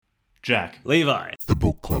Jack. Levi. The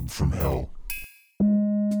Book Club from Hell.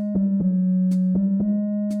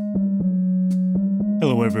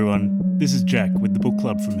 Hello everyone, this is Jack with the Book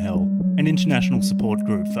Club from Hell, an international support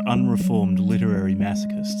group for unreformed literary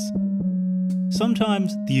masochists.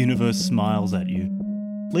 Sometimes the universe smiles at you.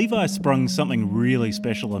 Levi sprung something really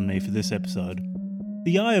special on me for this episode.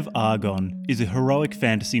 The Eye of Argon is a heroic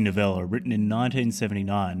fantasy novella written in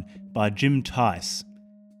 1979 by Jim Theis.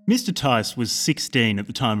 Mr. Theis was 16 at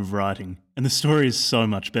the time of writing, and the story is so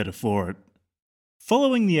much better for it.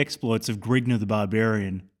 Following the exploits of Grigna the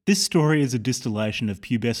Barbarian, this story is a distillation of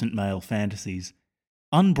pubescent male fantasies.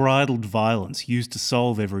 Unbridled violence used to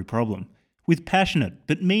solve every problem, with passionate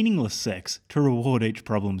but meaningless sex to reward each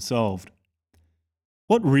problem solved.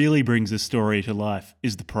 What really brings this story to life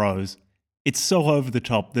is the prose. It's so over the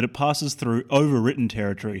top that it passes through overwritten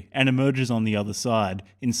territory and emerges on the other side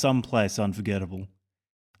in some place unforgettable.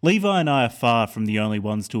 Levi and I are far from the only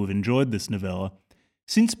ones to have enjoyed this novella.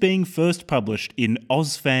 Since being first published in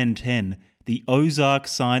OzFan 10, the Ozark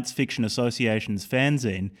Science Fiction Association's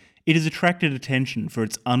fanzine, it has attracted attention for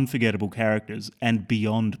its unforgettable characters and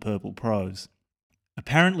beyond purple prose.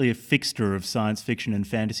 Apparently a fixture of science fiction and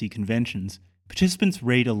fantasy conventions, participants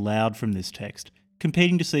read aloud from this text,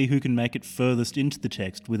 competing to see who can make it furthest into the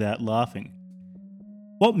text without laughing.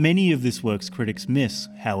 What many of this work's critics miss,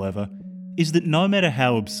 however, is that no matter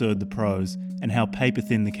how absurd the prose and how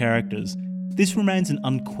paper-thin the characters, this remains an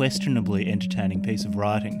unquestionably entertaining piece of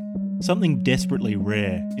writing, something desperately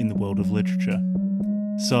rare in the world of literature.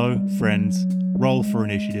 So, friends, roll for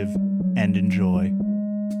initiative and enjoy.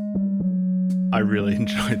 I really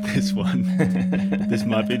enjoyed this one. This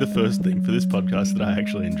might be the first thing for this podcast that I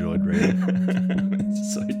actually enjoyed reading.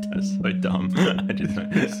 It's so dumb. I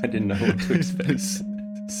didn't know what to expect.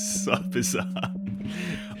 It's so bizarre.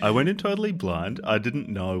 I went in totally blind. I didn't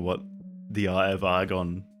know what the Eye of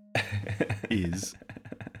Argon is.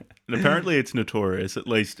 And apparently it's notorious, at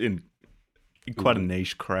least in quite a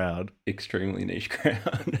niche crowd. Extremely niche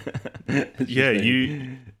crowd. Yeah,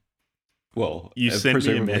 you sent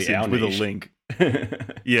me a message with a link.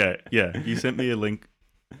 Yeah, you sent me a link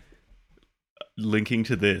linking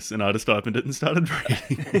to this, and I just opened it and started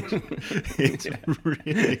reading. It's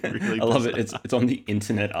really I love it. It's on the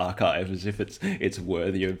Internet Archive, as if it's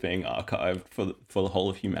worthy of being archived for the whole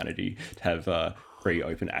of humanity to have free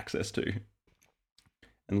open access to.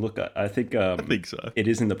 And look, I think so. It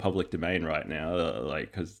is in the public domain right now,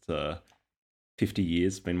 because 50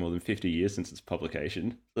 years, been more than 50 years since its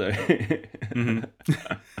publication. So.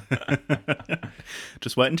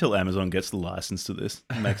 Just wait until Amazon gets the license to this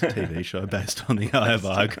and makes a TV show based on the Eye of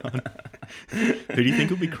Argon. Who do you think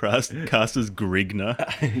will be cast as Grigna?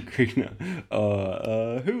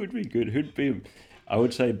 Grigna. Who would be good? Who'd be? I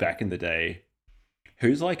would say back in the day,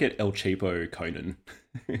 who's like at El Cheapo Conan?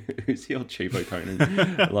 Who's the El Cheapo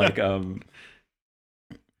Conan?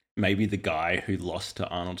 Maybe the guy who lost to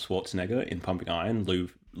Arnold Schwarzenegger in Pumping Iron, Lou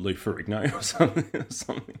Ferrigno or something.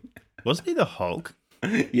 Wasn't he the Hulk?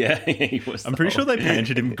 Yeah, he was. I'm pretty sure they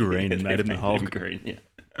painted him green and made him the Hulk. Green, yeah.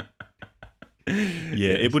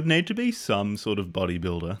 Yeah, it would need to be some sort of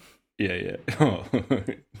bodybuilder. Yeah. Oh,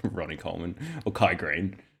 Ronnie Coleman or Kai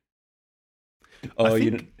Green. I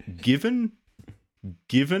think given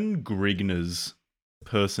Grigna's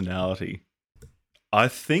personality, I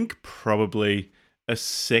think probably a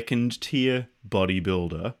second-tier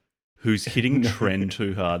bodybuilder w's hitting trend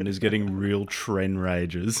too hard and is getting real trend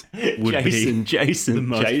rages would be Jason the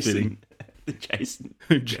most fitting.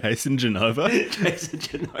 Jason Genova? Jason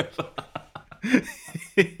Genova.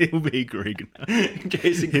 He'll be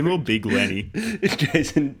Grigna. Him or Big Lenny.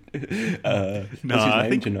 Jason. I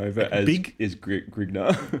think Genova is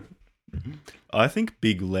Grigna. I think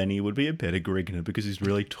Big Lenny would be a better Grigna because he's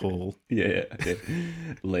really tall. Yeah.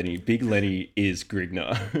 Lenny. Big Lenny is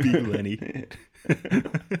Grigna. Big Lenny.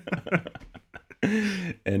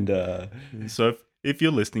 And so if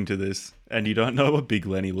you're listening to this and you don't know what Big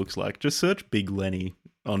Lenny looks like, just search Big Lenny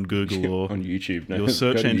on Google or on YouTube. Your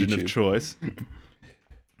search engine of choice.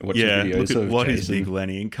 Look at what is Big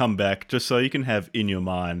Lenny and come back just so you can have in your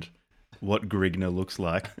mind what Grigna looks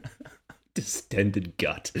like. Distended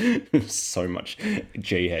gut. So much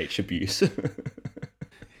GH abuse.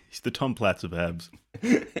 He's the Tom Platz of abs.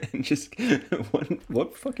 And just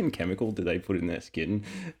what fucking chemical do they put in their skin?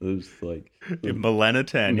 It was like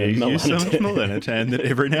melanotan. Yeah, he's used so much melanotan that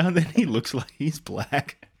every now and then he looks like he's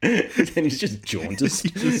black. And he's just jaundiced.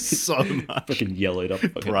 He's just so much fucking yellowed up,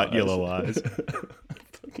 bright yellow eyes.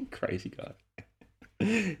 Fucking crazy guy.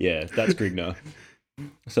 Yeah, that's Grigna.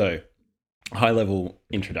 So, high level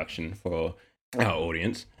introduction for our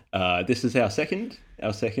audience. This is our second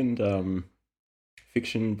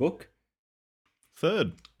fiction book.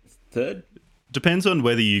 Third. Depends on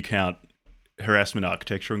whether you count harassment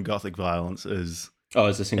architecture and Gothic violence as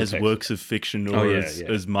works of fiction or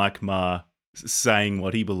as Mike Marr saying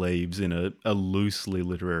what he believes in a loosely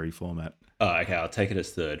literary format. Oh, okay, I'll take it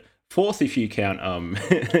as third. Fourth, if you count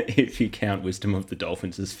Wisdom of the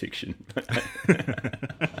Dolphins as fiction.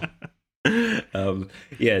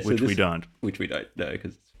 Which we don't. Which we don't, no,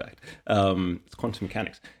 because it's fact. It's quantum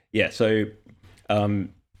mechanics. Yeah, so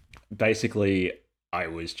basically I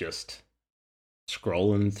was just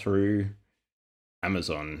scrolling through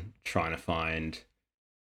Amazon trying to find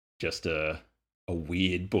just a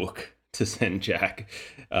weird book to send Jack.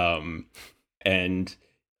 And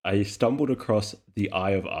I stumbled across The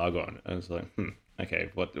Eye of Argon. I was like, okay,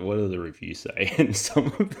 what do the reviews say? And some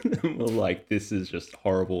of them were like, this is just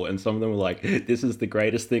horrible. And some of them were like, this is the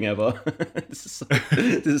greatest thing ever. This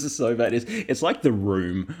is so bad. It's like The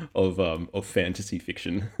Room of fantasy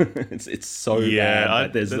fiction. It's so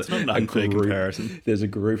bad. That's not an unfair comparison. There's a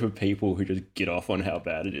group of people who just get off on how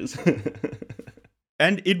bad it is.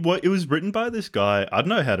 And it was written by this guy, I don't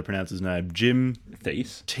know how to pronounce his name, Jim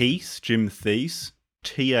Theis. Jim Theis,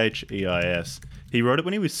 Theis. He wrote it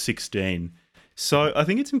when he was 16. So I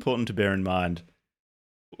think it's important to bear in mind,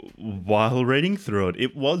 while reading through it,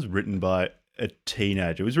 it was written by a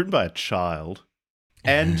teenager. It was written by a child.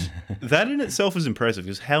 And that in itself is impressive,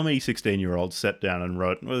 because how many 16-year-olds sat down and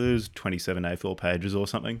wrote, well, it was 27 A4 pages or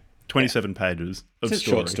something? 27 pages of it's a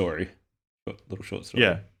short story. Little short story.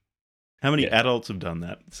 Yeah. How many adults have done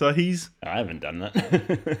that? So I haven't done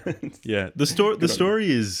that. Yeah. The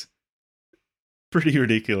story is pretty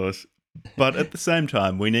ridiculous. But at the same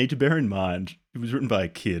time, we need to bear in mind it was written by a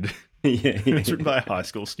kid. It was written by a high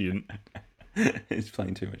school student. He's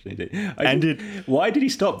playing too much D&D. Why did he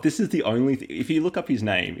stop? This is the only thing. If you look up his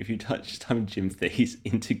name, if you just type Jim Theis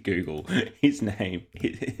into Google, his name,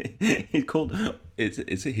 he's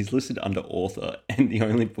listed under author, and the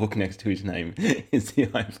only book next to his name is The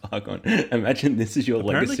Eye of Argon. Imagine this is your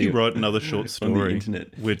Apparently legacy. He wrote another short story on the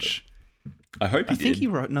internet, which I think he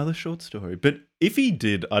wrote another short story. But if he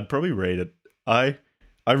did, I'd probably read it. I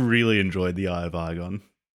really enjoyed The Eye of Argon.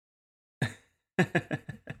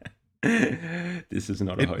 This is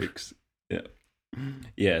not a hoax.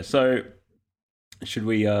 Yeah. So should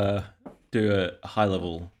we do a high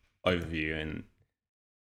level overview and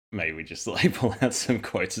maybe we just pull out some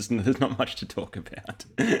quotes? There's not much to talk about.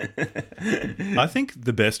 I think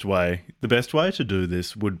the best way to do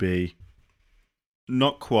this would be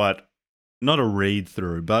not a read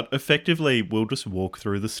through, but effectively we'll just walk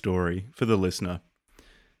through the story for the listener.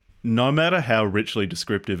 No matter how richly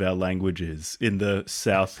descriptive our language is in the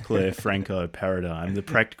South Claire Franco paradigm, the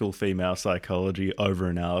practical female psychology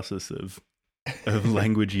over-analysis of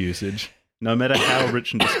language usage, no matter how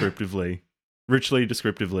richly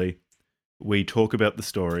descriptively we talk about the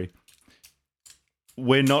story,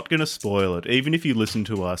 we're not going to spoil it. Even if you listen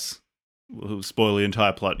to us, we'll spoil the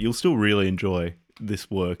entire plot, you'll still really enjoy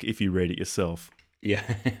this work if you read it yourself. Yeah.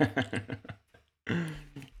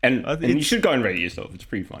 And you should go and read it yourself. It's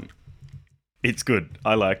pretty fun. It's good.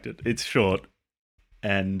 I liked it. It's short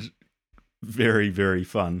and very, very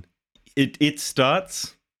fun. It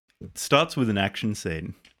starts with an action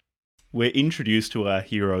scene. We're introduced to our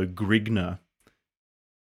hero Grigner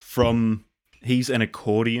he's an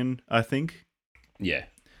accordion, I think. Yeah.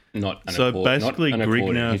 Not an basically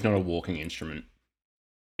Grigner, he's not a walking instrument.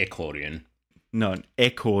 Accordion. No, an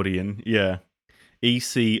accordion, yeah.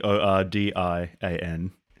 Ecordian.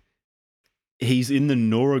 He's in the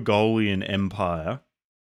Norogolian Empire.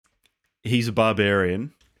 He's a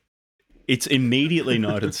barbarian. It's immediately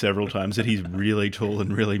noted several times that he's really tall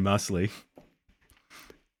and really muscly.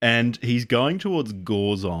 And he's going towards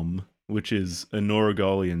Gorzom, which is a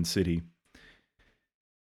Norogolian city.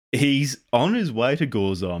 He's on his way to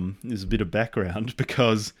Gorzom, there's a bit of background,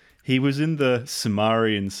 because he was in the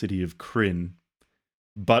Sumerian city of Kryn.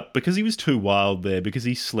 But because he was too wild there, because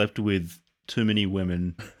he slept with too many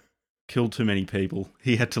women, killed too many people,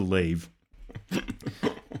 he had to leave.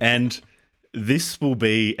 And this will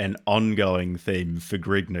be an ongoing theme for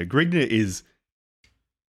Grigner. Grigner is...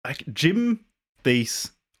 Jim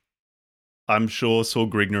Theis, I'm sure, saw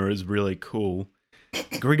Grigner as really cool.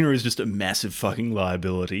 Grigner is just a massive fucking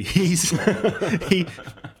liability.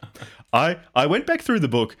 I went back through the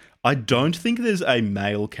book. I don't think there's a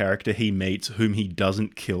male character he meets whom he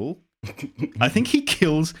doesn't kill. I think he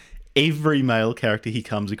kills every male character he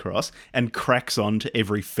comes across and cracks on to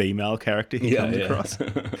every female character he comes across.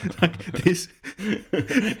 Like this,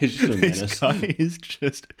 He's just a menace. guy is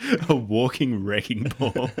just a walking wrecking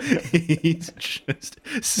ball. He's just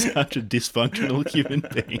such a dysfunctional human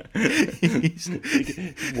being. He's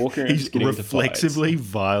walking around just getting into reflexively fights.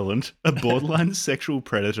 violent, a borderline sexual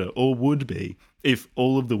predator, or would be if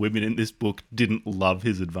all of the women in this book didn't love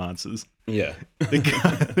his advances. Yeah.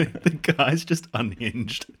 The guy's just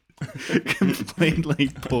unhinged. Completely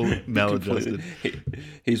maladjusted.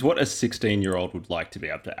 He's what a 16-year-old would like to be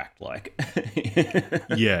able to act like.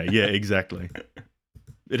 Yeah, exactly.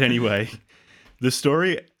 But anyway, the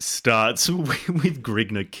story starts with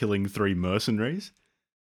Grigna killing 3 mercenaries.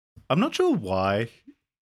 I'm not sure why.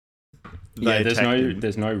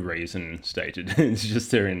 There's no reason stated. It's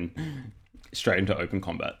just they're in straight into open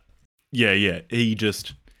combat. Yeah. He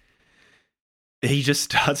just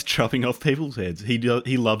starts chopping off people's heads. He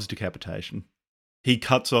loves decapitation. He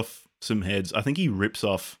cuts off some heads. I think he rips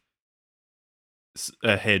off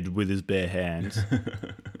a head with his bare hands.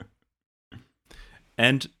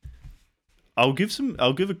 And I'll give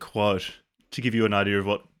a quote to give you an idea of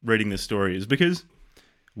what reading this story is, because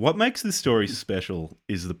what makes this story special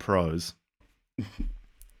is the prose.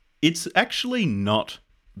 It's actually not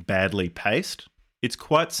badly paced. It's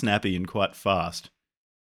quite snappy and quite fast.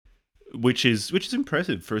 Which is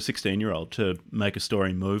impressive for a 16-year-old to make a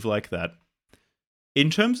story move like that. In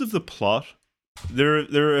terms of the plot, there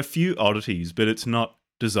are a few oddities, but it's not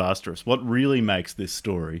disastrous. What really makes this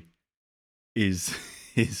story is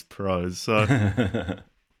his prose. So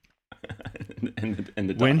and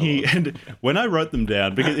the dialogue. When I wrote them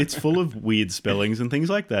down, because it's full of weird spellings and things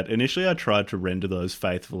like that. Initially, I tried to render those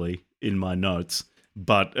faithfully in my notes,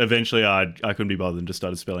 but eventually I couldn't be bothered and just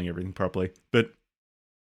started spelling everything properly. But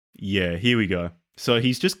yeah, here we go. So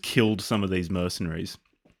he's just killed some of these mercenaries.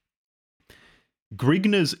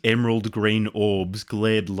 Grigna's emerald green orbs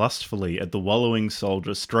glared lustfully at the wallowing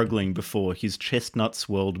soldier struggling before his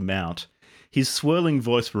chestnut-swirled mount. His swirling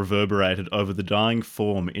voice reverberated over the dying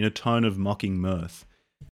form in a tone of mocking mirth.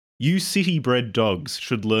 You city-bred dogs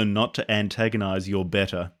should learn not to antagonize your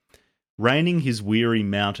better. Reining his weary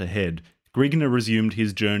mount ahead, Grigna resumed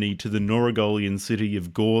his journey to the Noragolian city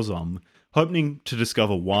of Gorzom, hoping to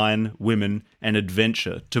discover wine, women, and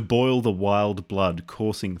adventure to boil the wild blood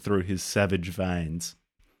coursing through his savage veins.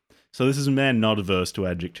 So this is a man not averse to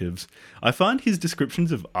adjectives. I find his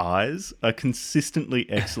descriptions of eyes are consistently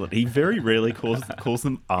excellent. He very rarely calls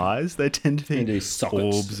them eyes. They tend to be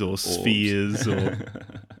orbs or spheres or...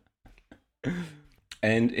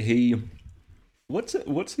 And he... What's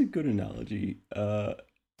a good analogy?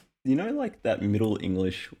 You know, like that Middle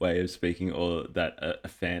English way of speaking, or that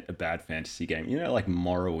a bad fantasy game. You know, like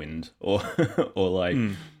Morrowind, or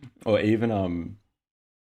or even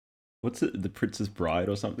what's it? The Princess Bride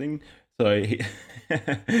or something. So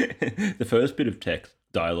the first bit of text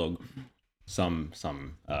dialogue, some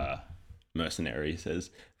mercenary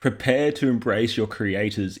says, "Prepare to embrace your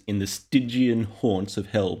creators in the Stygian haunts of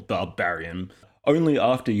hell, barbarian. Only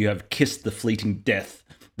after you have kissed the fleeting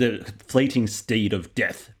fleeting steed of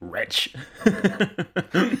death, wretch." Have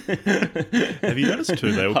you noticed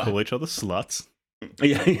too, they all call each other sluts?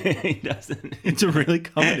 Yeah, he doesn't. It's a really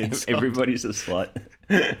common insult. Everybody's a slut.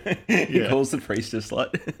 He calls the priest a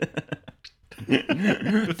slut.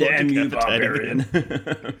 Damn you, barbarian.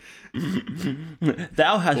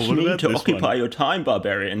 Thou hast need to occupy your time,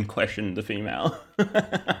 barbarian, questioned the female.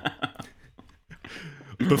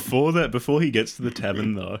 Before he gets to the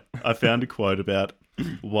tavern, though, I found a quote about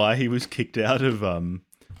why he was kicked out of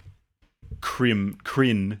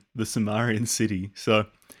Kryn, the Sumerian city. So,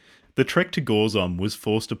 the trek to Gorzom was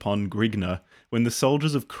forced upon Grigna when the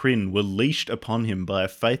soldiers of Kryn were leashed upon him by a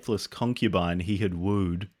faithless concubine he had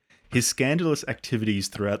wooed. His scandalous activities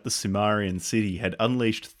throughout the Sumerian city had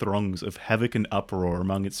unleashed throngs of havoc and uproar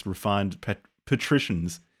among its refined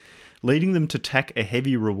patricians, leading them to tack a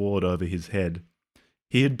heavy reward over his head.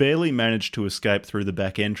 He had barely managed to escape through the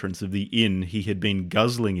back entrance of the inn he had been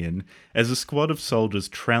guzzling in as a squad of soldiers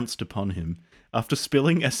trounced upon him. After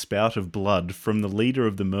spilling a spout of blood from the leader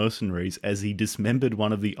of the mercenaries as he dismembered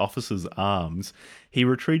one of the officers' arms, he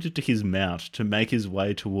retreated to his mount to make his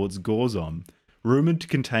way towards Gorzom, rumoured to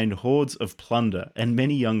contain hoards of plunder and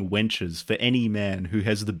many young wenches for any man who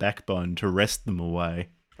has the backbone to wrest them away.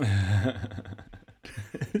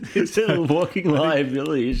 He's walking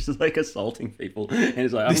liability. He's just like assaulting people. And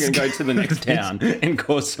he's like, I'm going to go to the next town and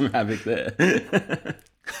cause some havoc there.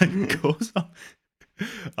 Gorzom.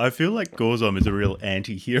 I feel like Gorzom is a real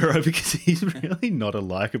anti-hero because he's really not a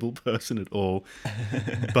likable person at all.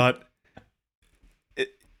 But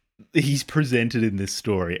he's presented in this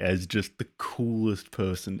story as just the coolest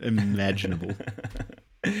person imaginable.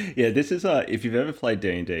 Yeah, this is if you've ever played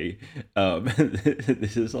D&D,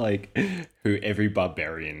 this is like who every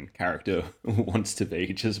barbarian character wants to be.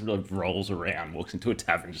 He just like rolls around, walks into a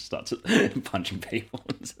tavern, just starts punching people.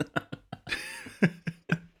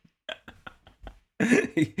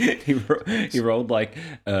 he rolled like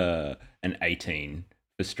an 18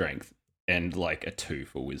 for strength and like a 2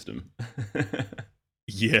 for wisdom.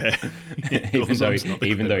 Yeah.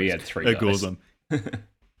 even though he had 3 dice.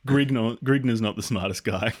 Grignor's not the smartest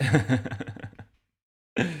guy.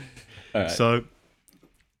 Right. So,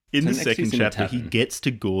 in the second chapter, he gets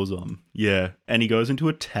to Gorzom. Yeah, and he goes into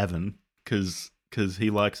a tavern because he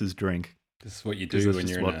likes his drink. This is what you do when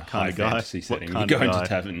you're in a high fantasy setting. You go into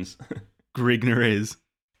taverns. Grignor is.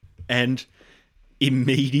 And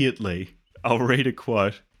immediately, I'll read a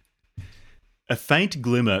quote. A faint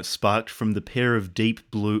glimmer sparked from the pair of deep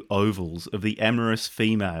blue ovals of the amorous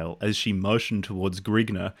female as she motioned towards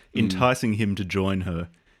Grignor, enticing him to join her.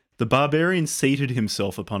 The barbarian seated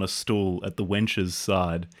himself upon a stool at the wench's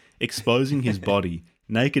side, exposing his body,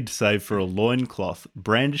 naked save for a loincloth,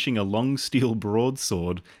 brandishing a long steel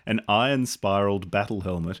broadsword, an iron-spiraled battle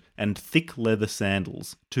helmet, and thick leather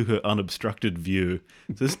sandals, to her unobstructed view.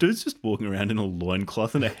 So this dude's just walking around in a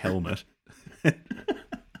loincloth and a helmet.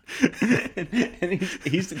 and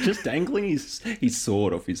he's just dangling his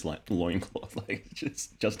sword off his loincloth, like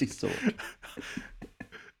just his sword.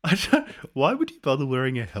 Why would you bother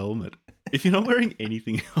wearing a helmet if you're not wearing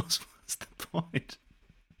anything else? What's the point?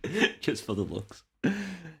 Just for the looks.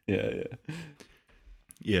 Yeah.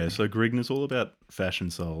 So Grignor's all about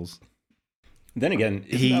fashion souls. Then again,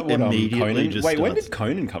 he that what, immediately Conan? Wait, when did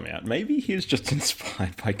Conan come out? Maybe he was just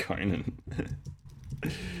inspired by Conan.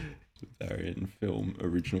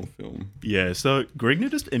 Original film. Yeah, so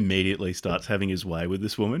Grignor just immediately starts having his way with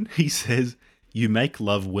this woman. He says, "You make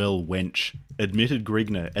love well, wench," admitted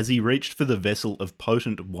Grignor as he reached for the vessel of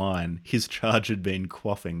potent wine his charge had been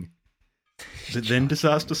quaffing. But then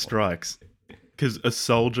disaster strikes, because a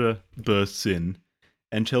soldier bursts in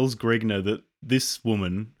and tells Grignor that this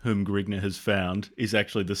woman, whom Grignor has found, is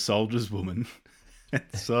actually the soldier's woman. And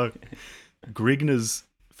so Grignor's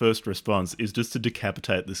first response is just to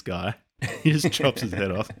decapitate this guy. He just chops his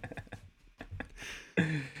head off.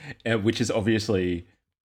 Which is obviously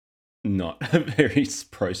not a very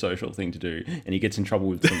pro-social thing to do. And he gets in trouble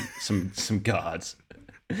with some guards.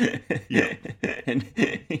 Yeah. And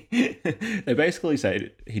they basically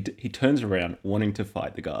say he turns around wanting to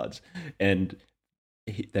fight the guards. And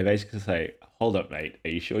they basically say, "Hold up, mate.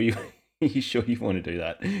 Are you sure you want to do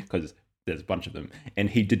that? Because there's a bunch of them." And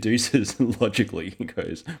he deduces logically. He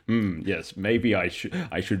goes, "Yes, maybe I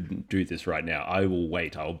should do this right now. I will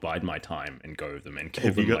wait. I'll bide my time and go with them and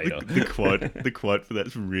kill them later." The quote for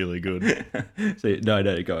that's really good. So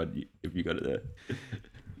no, go on. If you got it there.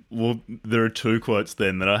 Well, there are two quotes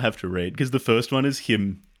then that I have to read, because the first one is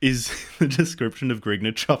the description of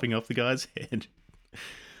Grignor chopping off the guy's head.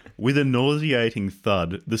 With a nauseating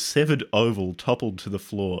thud, the severed oval toppled to the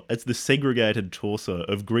floor as the segregated torso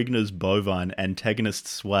of Grignor's bovine antagonist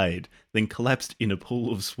swayed, then collapsed in a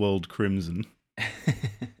pool of swirled crimson.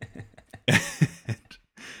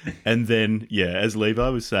 And then, yeah, as Levi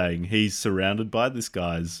was saying, he's surrounded by this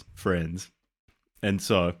guy's friends. And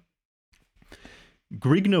so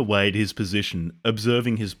Grignor weighed his position,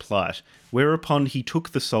 observing his plight, whereupon he took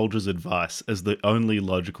the soldier's advice as the only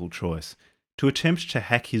logical choice. To attempt to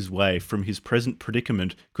hack his way from his present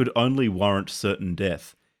predicament could only warrant certain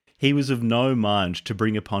death. He was of no mind to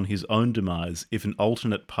bring upon his own demise if an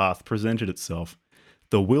alternate path presented itself.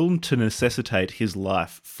 The will to necessitate his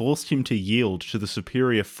life forced him to yield to the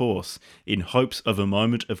superior force in hopes of a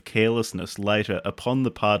moment of carelessness later upon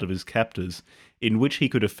the part of his captors, in which he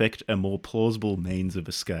could effect a more plausible means of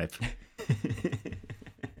escape.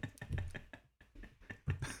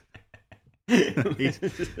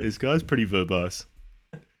 This guy's pretty verbose.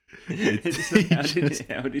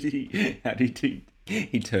 How did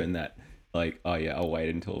he turn that? Like, oh yeah, I'll wait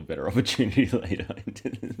until a better opportunity later.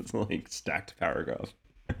 It's like stacked paragraph.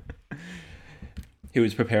 He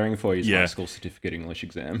was preparing for his high school certificate English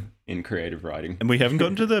exam in creative writing. And we haven't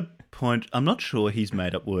gotten to the point, I'm not sure he's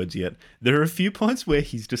made up words yet. There are a few points where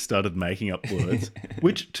he's just started making up words,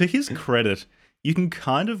 which, to his credit, you can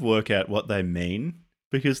kind of work out what they mean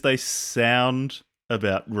because they sound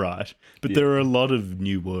about right. But there are a lot of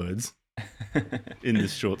new words in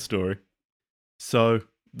this short story. So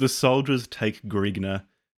the soldiers take Grignor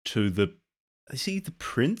to is he the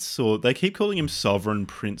prince? Or they keep calling him sovereign,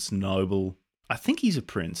 prince, noble. I think he's a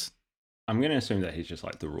prince. I'm going to assume that he's just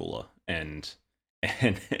like the ruler, and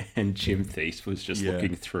and and Jim Theis was just Yeah.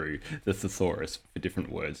 looking through the thesaurus for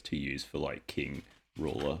different words to use for like king,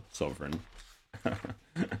 ruler, sovereign.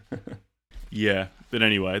 Yeah, but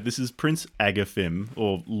anyway, this is Prince Agaphim,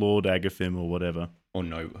 or Lord Agaphim, or whatever, Or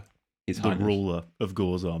no, His the Highness, ruler of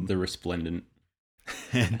Gorzom. the resplendent.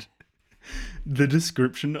 And the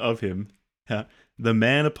description of him, the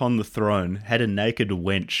man upon the throne had a naked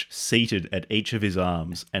wench seated at each of his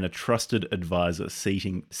arms and a trusted advisor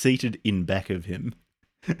seated in back of him.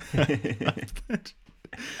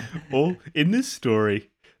 All in this story,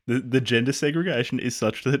 the gender segregation is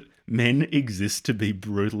such that men exist to be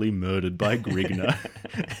brutally murdered by Grigna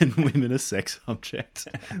and women are sex objects.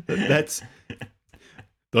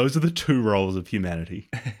 Those are the two roles of humanity.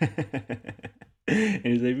 And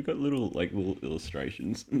he's even got little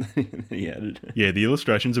illustrations that he added. Yeah, the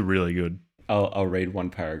illustrations are really good. I'll read one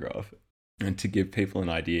paragraph, and to give people an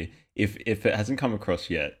idea, if it hasn't come across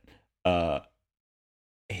yet,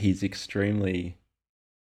 he's extremely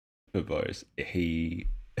verbose. He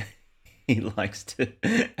likes to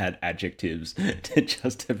add adjectives to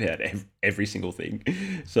just about every single thing.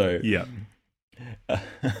 So Yeah.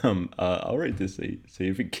 I'll read this, see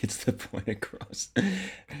if it gets the point across.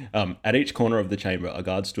 At each corner of the chamber, a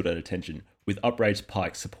guard stood at attention, with upraised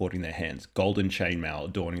pikes supporting their hands, golden chainmail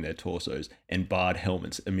adorning their torsos, and barred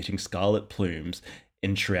helmets emitting scarlet plumes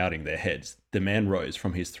enshrouding their heads. The man rose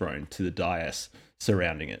from his throne to the dais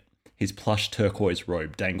surrounding it. His plush turquoise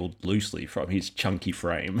robe dangled loosely from his chunky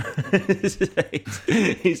frame.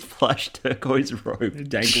 His plush turquoise robe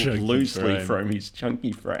dangled Chunky loosely frame. from his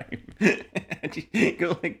chunky frame. He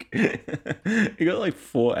got like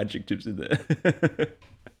 4 adjectives in there.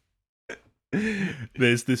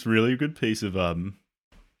 There's this really good piece of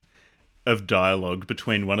dialogue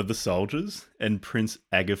between one of the soldiers and Prince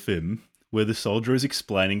Agaphim, where the soldier is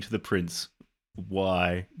explaining to the prince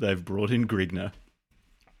why they've brought in Grigna.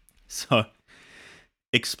 So,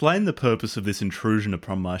 explain the purpose of this intrusion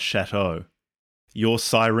upon my chateau. Your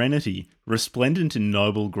serenity, resplendent in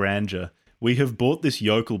noble grandeur, we have brought this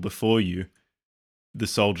yokel before you. The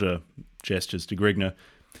soldier gestures to Grigna,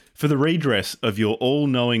 for the redress of your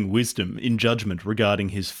all-knowing wisdom in judgment regarding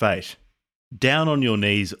his fate. Down on your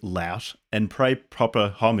knees, lout, and pray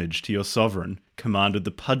proper homage to your sovereign, commanded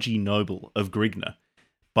the pudgy noble of Grigna.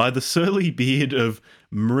 By the surly beard of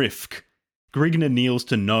Mrifk, Grigna kneels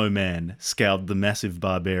to no man, scowled the massive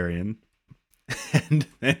barbarian. And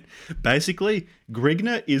then, basically,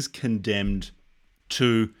 Grigna is condemned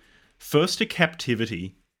to first to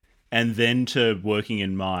captivity and then to working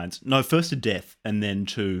in mines. No, first to death and then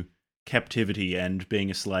to captivity and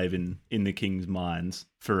being a slave in the king's mines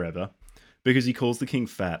forever because he calls the king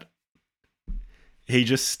fat. He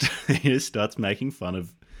just starts making fun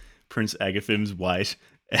of Prince Agaphim's weight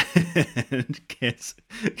and gets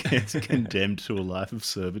condemned to a life of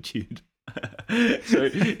servitude. So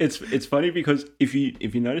it's funny because if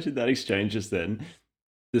you notice in that exchange just then,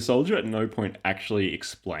 the soldier at no point actually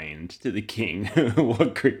explained to the king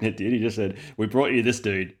what Grigna did. He just said, "We brought you this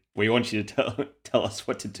dude. We want you to tell us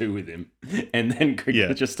what to do with him." And then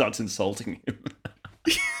Grigna just starts insulting him.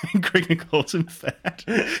 Grigna calls him fat.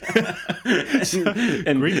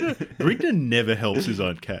 And Grigna never helps his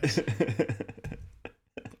own case.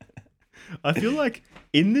 I feel like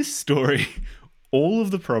in this story, all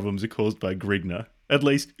of the problems are caused by Grigna. At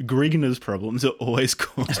least Grigna's problems are always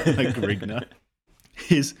caused by Grigna.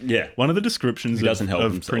 One of the descriptions of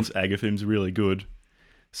Prince Agaphim's really good.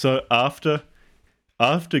 So after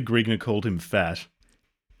Grigna called him fat,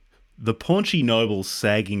 the paunchy noble's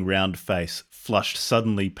sagging round face flushed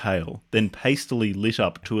suddenly pale, then pastily lit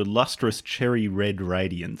up to a lustrous cherry-red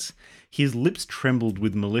radiance. His lips trembled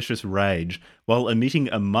with malicious rage, while emitting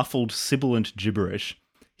a muffled, sibilant gibberish.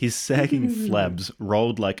 His sagging flabs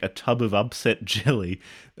rolled like a tub of upset jelly,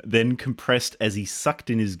 then compressed as he sucked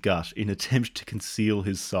in his gut in attempt to conceal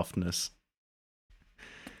his softness.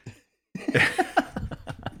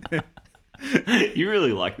 You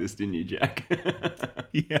really liked this, didn't you, Jack?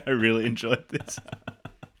 Yeah, I really enjoyed this.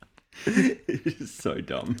 It's so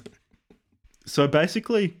dumb. So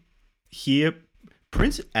basically, here,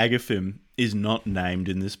 Prince Agaphim is not named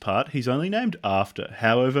in this part. He's only named after.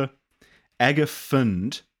 However,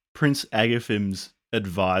 Agaphund, Prince Agaphim's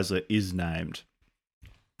advisor, is named.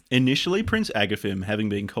 Initially, Prince Agaphim, having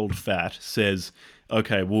been called fat, says,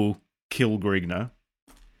 "Okay, we'll kill Grigna."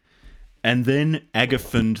 And then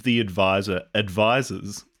Agaphund, the advisor,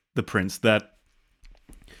 advises the prince that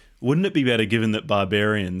wouldn't it be better, given that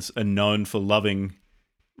barbarians are known for loving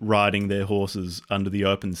riding their horses under the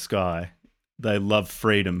open sky, they love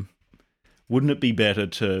freedom, wouldn't it be better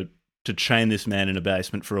to to chain this man in a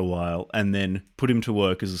basement for a while and then put him to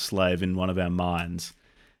work as a slave in one of our mines.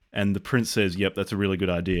 And the prince says, yep, that's a really good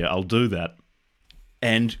idea. I'll do that.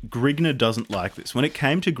 And Grigna doesn't like this. When it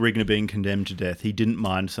came to Grigna being condemned to death, he didn't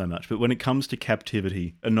mind so much. But when it comes to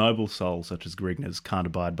captivity, a noble soul such as Grigna's can't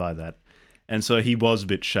abide by that. And so he was a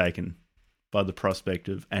bit shaken by the prospect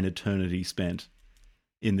of an eternity spent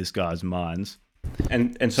in this guy's mines.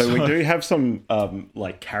 And so we do have some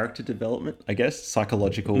like character development, I guess,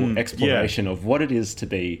 psychological exploration of what it is to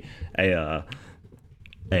be a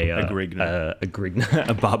Grigna,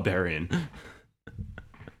 a barbarian.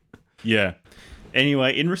 Yeah.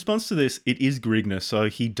 Anyway, in response to this, it is Grigna, so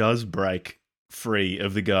he does break free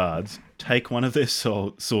of the guards, take one of their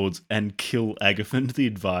swords, and kill Agathon, the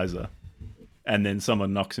advisor. And then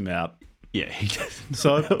someone knocks him out. Yeah, he doesn't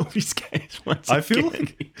so help his case once I feel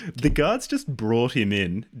like the guards just brought him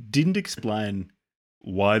in, didn't explain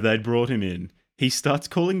why they'd brought him in. He starts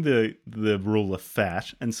calling the ruler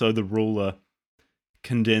fat, and so the ruler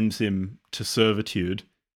condemns him to servitude.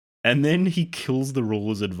 And then he kills the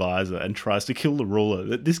ruler's advisor and tries to kill the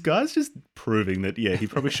ruler. This guy's just proving that, yeah, he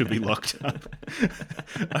probably should be locked up.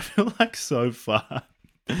 I feel like so far,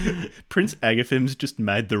 Prince Agathon's just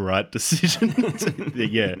made the right decision.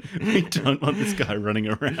 Yeah, we don't want this guy running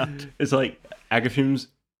around. It's like Agathon's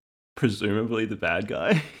presumably the bad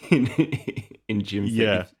guy in Jim.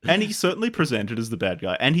 Yeah, and he's certainly presented as the bad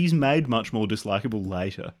guy, and he's made much more dislikable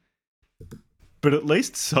later. But at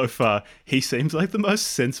least so far, he seems like the most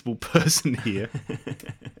sensible person here.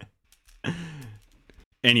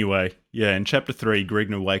 Anyway, yeah, in chapter 3,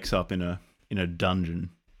 Grigna wakes up in a dungeon.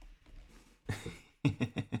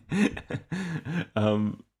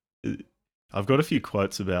 I've got a few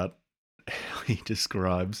quotes about how he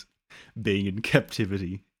describes being in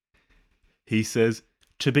captivity. He says,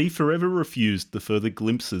 "To be forever refused the further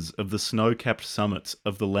glimpses of the snow-capped summits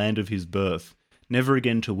of the land of his birth, never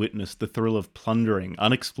again to witness the thrill of plundering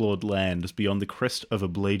unexplored lands beyond the crest of a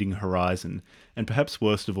bleeding horizon, and perhaps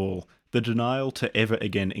worst of all, the denial to ever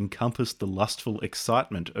again encompass the lustful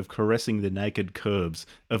excitement of caressing the naked curves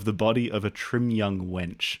of the body of a trim young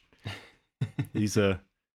wench." These are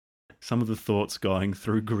some of the thoughts going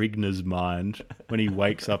through Grigna's mind when he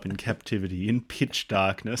wakes up in captivity in pitch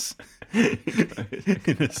darkness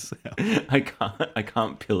in a cell. I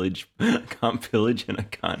can't pillage, and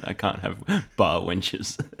I can't have bar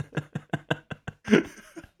wenches.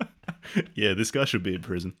 Yeah, this guy should be in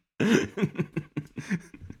prison.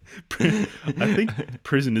 I think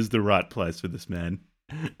prison is the right place for this man.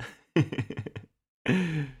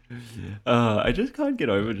 I just can't get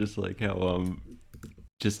over just like how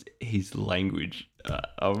just his language.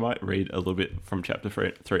 I might read a little bit from chapter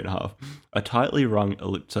 3.5. A tightly rung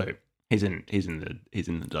so he's in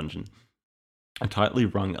the dungeon. A tightly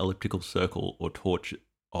rung elliptical circle or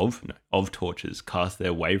of torches cast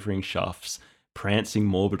their wavering shafts, prancing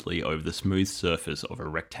morbidly over the smooth surface of a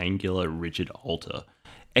rectangular, rigid altar.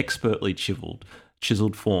 Expertly chiseled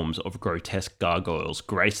forms of grotesque gargoyles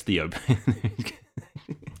grace the oblique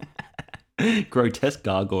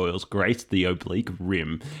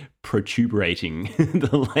rim, protuberating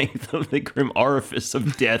the length of the grim orifice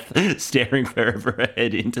of death, staring forever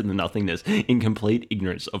ahead into the nothingness, in complete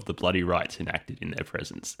ignorance of the bloody rites enacted in their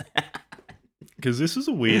presence. Because this is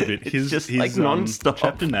a weird bit. His like non-stop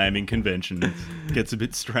chapter naming convention gets a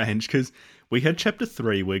bit strange, because we had chapter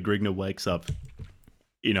 3 where Grigna wakes up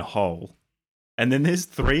in a hole, and then there's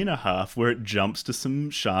 3.5 where it jumps to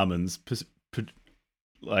some shamans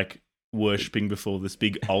like worshipping before this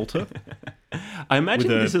big altar. I imagine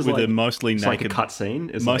this is a mostly naked, like a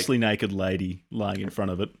cutscene. Mostly naked lady lying in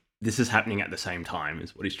front of it. This is happening at the same time,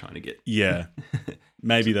 is what he's trying to get. Yeah,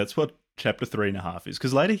 maybe that's what chapter 3.5 is,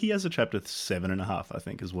 because later he has a chapter 7.5, I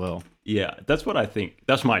think, as well. Yeah, that's what I think.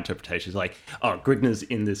 That's my interpretation. Is like, oh, Grigna's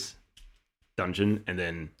in this dungeon, and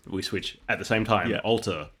then we switch at the same time. Yeah.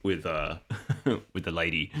 Altar with with the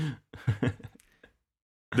lady.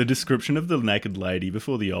 The description of the naked lady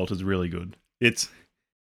before the altar is really good. It's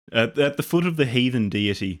at the foot of the heathen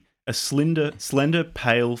deity, a slender,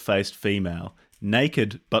 pale-faced female,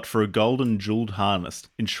 naked but for a golden jewelled harness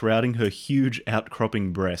enshrouding her huge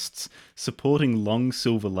outcropping breasts, supporting long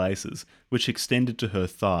silver laces which extended to her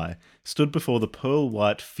thigh, stood before the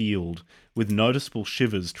pearl-white field with noticeable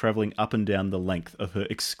shivers travelling up and down the length of her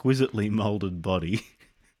exquisitely moulded body.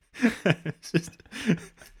 It's just...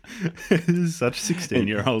 This is such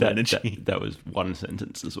 16-year-old energy. That was one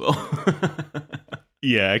sentence as well.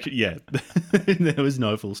 Yeah. There was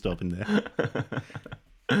no full stop in there.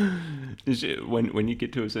 When you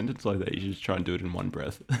get to a sentence like that, you should just try and do it in one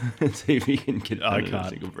breath and see if you can get it in a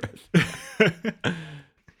single breath.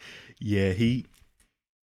 Yeah,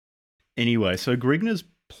 Anyway, so Grigna's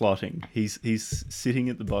plotting. He's sitting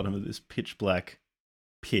at the bottom of this pitch black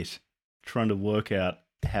pit, trying to work out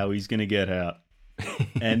how he's going to get out,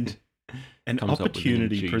 and an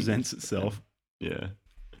opportunity presents itself. Yeah,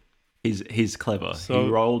 he's clever. So, he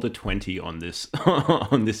rolled a 20 on this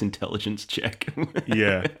on this intelligence check.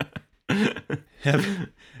 Yeah.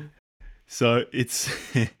 So it's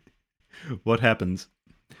what happens.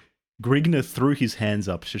 Grigna threw his hands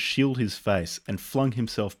up to shield his face and flung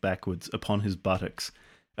himself backwards upon his buttocks.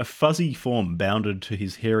 A fuzzy form bounded to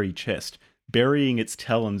his hairy chest, burying its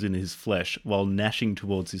talons in his flesh while gnashing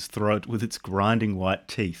towards his throat with its grinding white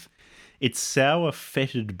teeth. Its sour,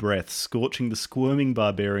 fetid breath scorching the squirming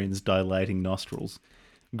barbarian's dilating nostrils.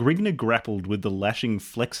 Grigna grappled with the lashing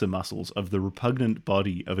flexor muscles of the repugnant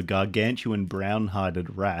body of a gargantuan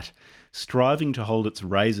brown-hided rat, striving to hold its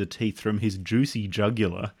razor teeth from his juicy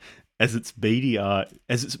jugular as its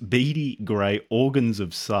beady grey organs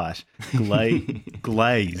of sight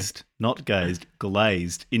glazed, not gazed,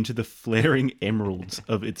 glazed into the flaring emeralds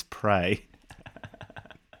of its prey.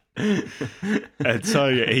 And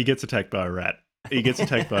so he gets attacked by a rat. He gets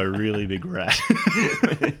attacked by a really big rat.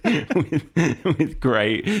 with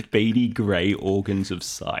beady grey organs of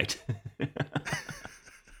sight.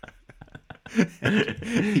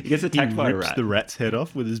 He gets attacked by a rat. He rips the rat's head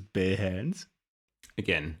off with his bare hands.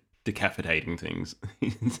 Again, decapitating things.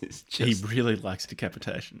 He really likes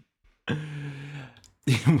decapitation.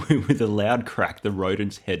 With a loud crack, the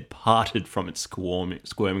rodent's head parted from its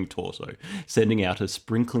squirming torso, sending out a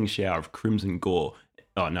sprinkling shower of crimson gore.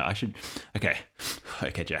 Oh, no, I should... Okay,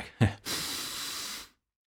 Jack.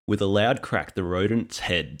 With a loud crack, the rodent's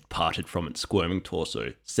head parted from its squirming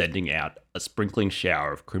torso, sending out a sprinkling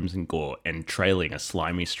shower of crimson gore and trailing a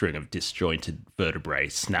slimy string of disjointed vertebrae,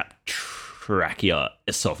 snapped trachea,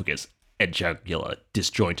 esophagus, jugular,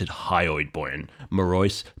 disjointed hyoid bone,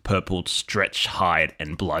 morose, purpled, stretched hide,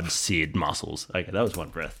 and blood-seared muscles. Okay, that was one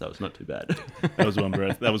breath. That was not too bad. That was one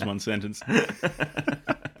breath. That was one sentence.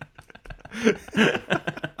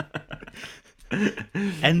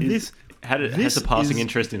 And this has a passing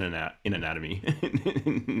interest in anatomy,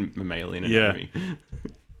 mammalian anatomy. Yeah.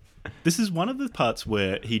 This is one of the parts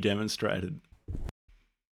where he demonstrated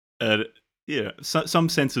some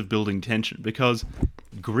sense of building tension, because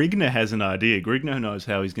Grigna has an idea. Grigna knows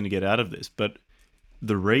how he's going to get out of this, but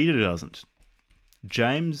the reader doesn't.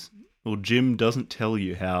 Jim doesn't tell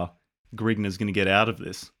you how Grigna's going to get out of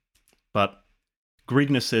this, but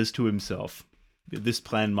Grigna says to himself, this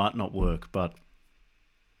plan might not work, but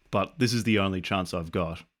this is the only chance I've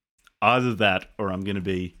got. Either that, or I'm going to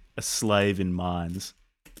be a slave in mines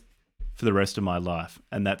for the rest of my life,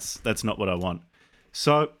 and that's not what I want.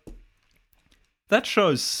 So that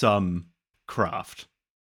shows some craft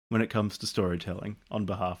when it comes to storytelling on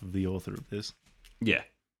behalf of the author of this. Yeah.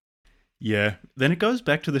 Yeah. Then it goes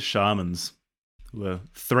back to the shamans who are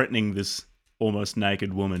threatening this almost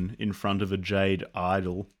naked woman in front of a jade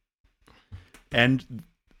idol. And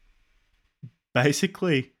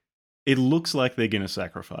basically, it looks like they're going to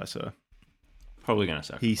sacrifice her. Probably going to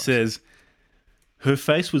sacrifice. He says, her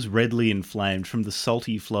face was redly inflamed from the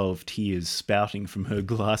salty flow of tears spouting from her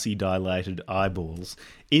glassy, dilated eyeballs.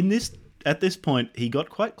 At this point, he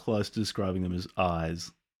got quite close to describing them as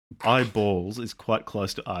eyes. Eyeballs is quite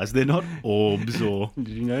close to eyes. They're not orbs or Did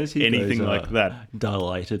you notice anything like that.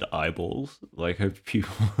 Dilated eyeballs? Like her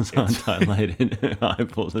pupils aren't dilated, her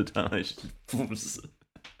eyeballs are dilated.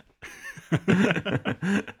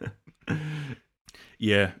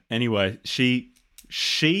 Yeah, anyway, she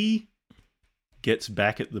gets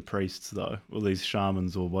back at the priests, though, or these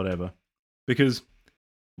shamans or whatever, because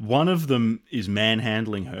one of them is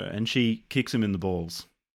manhandling her and she kicks him in the balls.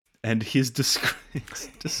 And his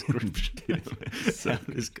description of how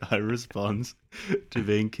this guy responds to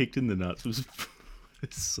being kicked in the nuts was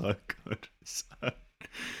so good.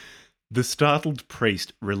 The startled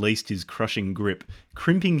priest released his crushing grip,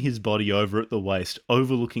 crimping his body over at the waist,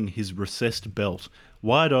 overlooking his recessed belt,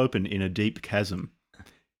 wide open in a deep chasm.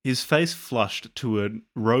 His face flushed to a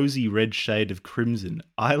rosy red shade of crimson,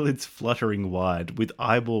 eyelids fluttering wide, with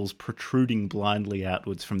eyeballs protruding blindly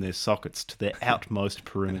outwards from their sockets to their outmost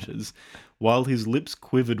perimeters, while his lips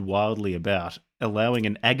quivered wildly about, allowing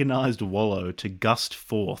an agonized wallow to gust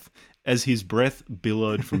forth as his breath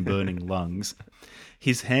billowed from burning lungs.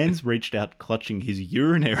 His hands reached out clutching his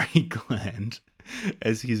urinary gland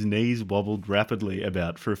as his knees wobbled rapidly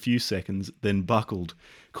about for a few seconds, then buckled,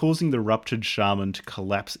 causing the ruptured shaman to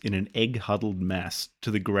collapse in an egg-huddled mass to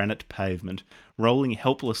the granite pavement, rolling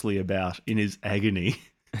helplessly about in his agony,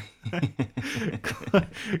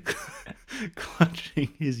 clutching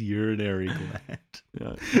his urinary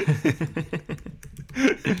gland.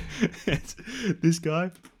 This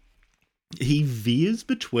guy, he veers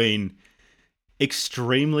between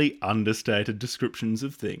extremely understated descriptions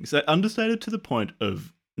of things. Understated to the point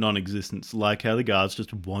of non-existence, like how the guards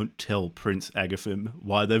just won't tell Prince Agathim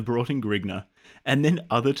why they've brought in Grigna. And then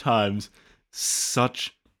other times,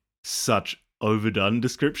 such overdone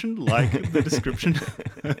description, like the description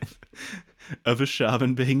of a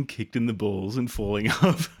shaman being kicked in the balls and falling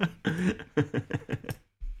off.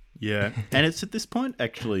 Yeah. And it's at this point,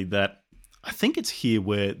 actually, that I think it's here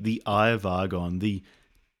where the Eye of Argon, the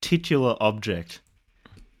titular object,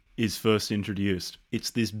 is first introduced.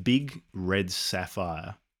 It's this big red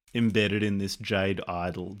sapphire embedded in this jade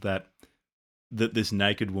idol that this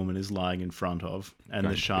naked woman is lying in front of, and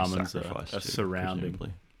the shamans are surrounding.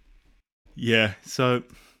 Presumably. Yeah, so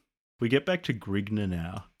we get back to Grigna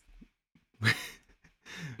now,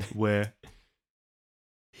 where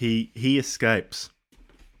he escapes.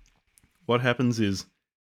 What happens is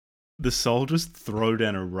the soldiers throw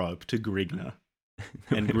down a rope to Grigna,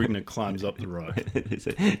 and Grigna climbs up the rope.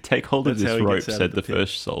 Take hold of this rope, said the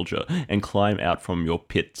first soldier, and climb out from your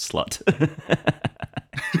pit, slut.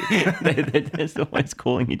 They're always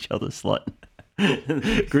calling each other slut.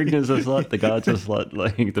 Grigna's a slut, the guards are a slut,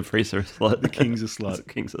 like the priests are a slut, the king's a slut. The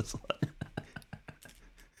king's a slut.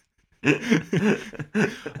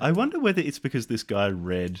 I wonder whether it's because this guy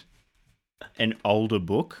read an older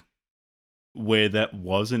book where that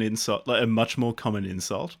was an insult, like a much more common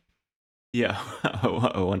insult. Yeah,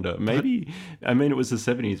 I wonder. Maybe, I mean, it was the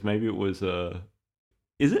 70s. Maybe it was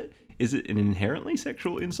Is it an inherently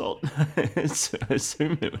sexual insult? I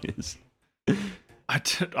assume it is.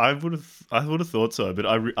 I would have thought so, but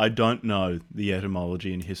I don't know the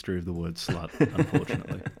etymology and history of the word slut,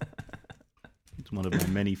 unfortunately. It's one of my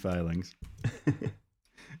many failings.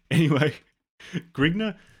 Anyway,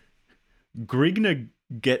 Grigna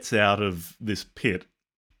gets out of this pit,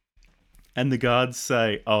 and the guards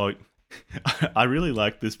say, "Oh, I really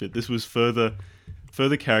like this bit. This was further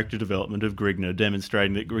character development of Grigna,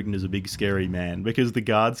 demonstrating that Grigna's a big scary man," because the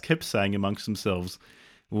guards kept saying amongst themselves,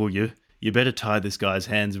 "Well, you better tie this guy's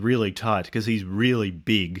hands really tight because he's really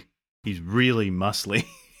big. He's really muscly.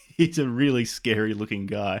 He's a really scary looking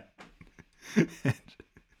guy." And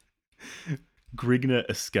Grigna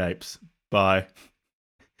escapes by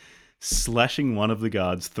slashing one of the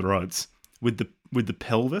guards' throats with the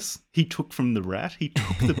pelvis he took from the rat. He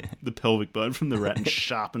took the pelvic bone from the rat and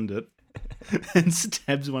sharpened it and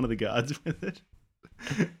stabs one of the guards with it,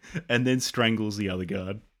 and then strangles the other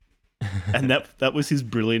guard. And that was his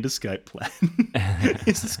brilliant escape plan.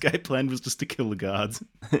 His escape plan was just to kill the guards.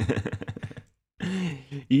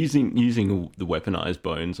 using the weaponized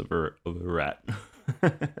bones of a rat.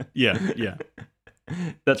 Yeah.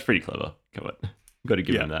 That's pretty clever. Come on. Got to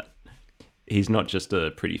give him that. He's not just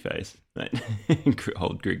a pretty face, mate.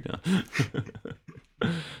 Old Grigna.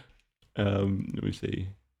 Let me see.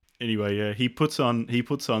 Anyway, yeah, he puts on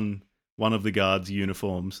one of the guards'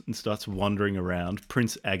 uniforms and starts wandering around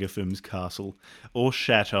Prince Agathim's castle, or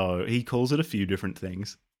chateau. He calls it a few different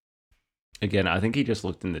things. Again, I think he just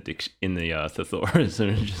looked in the thesaurus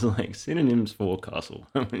and it's just like synonyms for castle.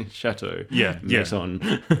 Chateau. Yeah.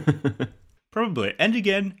 Maison. Probably. And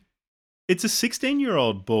again, it's a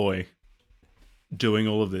 16-year-old boy doing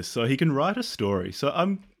all of this, so he can write a story. So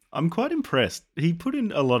I'm quite impressed. He put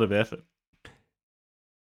in a lot of effort.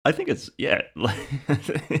 I think it's and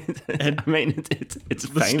I mean it's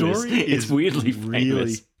the famous. Story it's is weirdly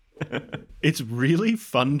famous. It's really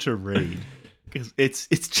fun to read because it's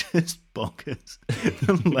just bonkers.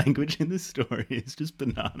 The language in the story is just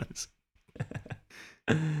bananas.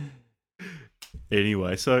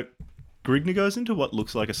 Anyway, so Grigna goes into what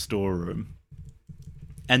looks like a storeroom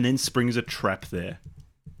and then springs a trap there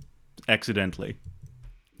accidentally,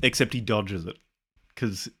 except he dodges it.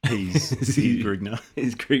 Because he's Grigna.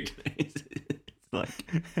 He's Grigna. It's like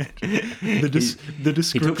the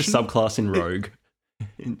description. He took a subclass in Rogue.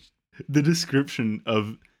 The description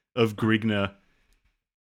of Grigna's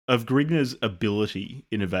ability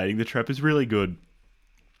in evading the trap is really good.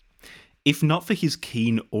 If not for his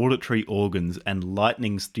keen auditory organs and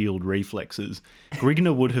lightning-steeled reflexes,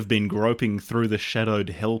 Grigna would have been groping through the shadowed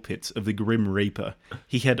hell pits of the Grim Reaper.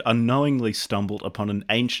 He had unknowingly stumbled upon an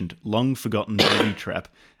ancient, long-forgotten booby trap,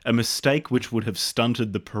 a mistake which would have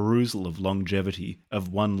stunted the perusal of longevity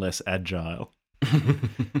of one less agile. We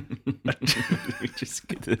just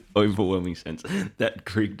get the overwhelming sense that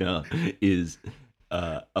Grigna is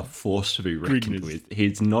a force to be reckoned Grigners. with.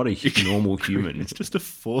 He's not a normal human. It's just a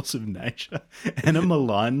force of nature and a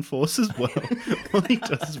malign force as well. All he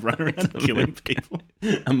does is run around killing people.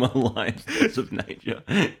 A malign force of nature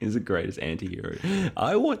is the greatest anti-hero.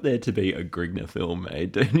 I want there to be a Grigner film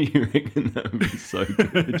made. Don't you reckon that would be so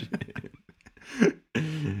good?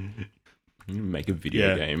 Make a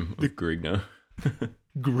video game of Grigner.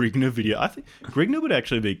 Grigner video. I think Grigner would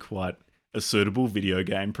actually be quite a suitable video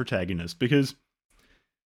game protagonist, because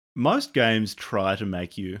most games try to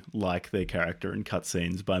make you like their character in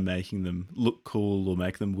cutscenes by making them look cool or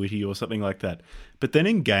make them witty or something like that. But then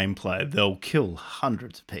in gameplay, they'll kill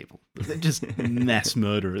hundreds of people. They're just mass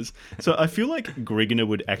murderers. So I feel like Grigner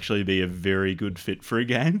would actually be a very good fit for a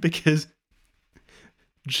game, because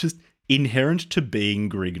just inherent to being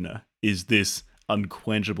Grigner is this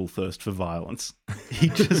unquenchable thirst for violence. He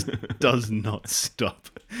just does not stop.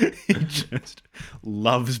 He just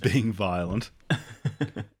loves being violent.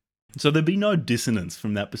 So there'd be no dissonance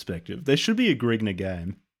from that perspective. There should be a Grigner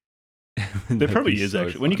game. There probably is,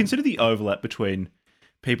 actually. When you consider the overlap between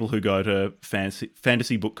people who go to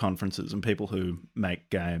fantasy book conferences and people who make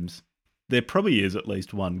games, there probably is at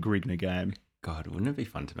least one Grigner game. God, wouldn't it be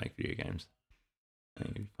fun to make video games? I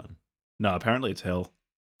think it'd be fun. No, apparently it's hell.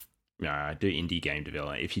 No, I do indie game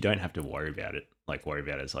development. If you don't have to worry about it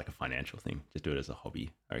as like a financial thing, just do it as a hobby.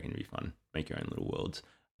 I reckon it'd be fun. Make your own little worlds.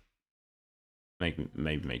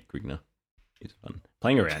 Maybe make Grigner. It's fun.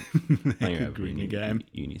 Playing around Grigner game.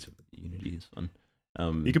 Unity is fun.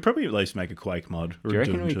 You could probably at least make a Quake mod. Or do you a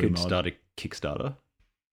reckon Doom we 2 could mod. start a Kickstarter?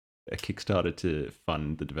 A Kickstarter to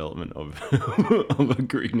fund the development of of a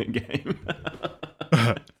Grigner game.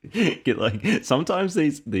 Get like sometimes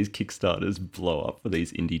these Kickstarters blow up for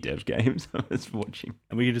these indie dev games. I was watching,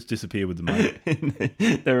 and we can just disappear with the money.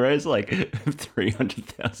 They raise like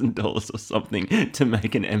 $300,000 or something to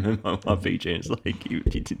make an MMORPG. And it's like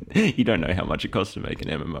you don't know how much it costs to make an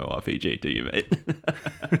MMORPG, do you, mate?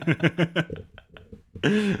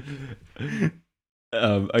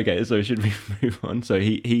 Okay, so should we move on? So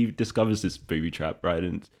he discovers this booby trap, right,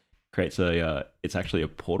 and creates it's actually a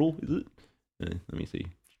portal, is it? Let me see.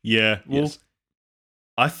 Yeah, well, yes.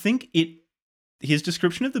 I think his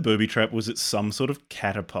description of the booby trap was it's some sort of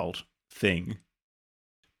catapult thing.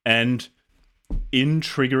 And in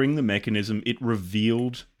triggering the mechanism, it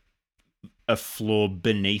revealed a floor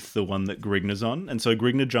beneath the one that Grigner's on. And so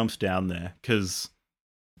Grigner jumps down there because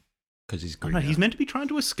he's Grigner. He's meant to be trying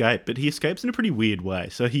to escape, but he escapes in a pretty weird way.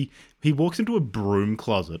 So he walks into a broom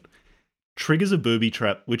closet, triggers a booby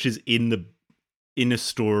trap, which is in a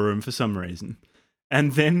storeroom for some reason,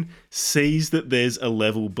 and then sees that there's a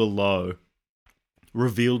level below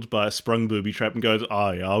revealed by a sprung booby trap and goes,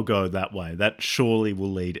 oh yeah, I'll go that way. That surely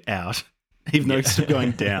will lead out, even though it's still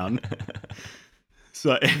going down.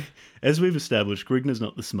 So, as we've established, Grigner's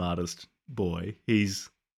not the smartest boy. He's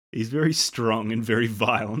very strong and very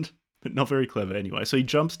violent, but not very clever anyway. So he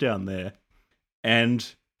jumps down there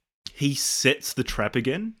and he sets the trap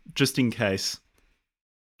again, just in case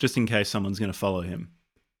someone's going to follow him.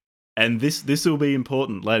 And this will be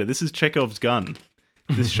important later. This is Chekhov's gun.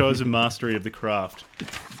 This shows a mastery of the craft.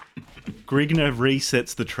 Grigner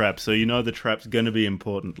resets the trap, so you know the trap's going to be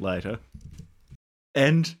important later.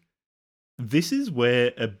 And this is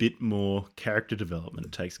where a bit more character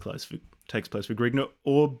development takes place for Grigner,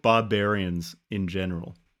 or barbarians in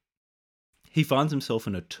general. He finds himself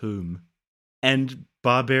in a tomb, and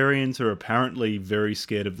barbarians are apparently very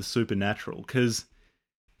scared of the supernatural, because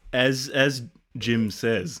as Jim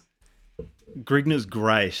says, Grigner's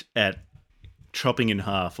great at chopping in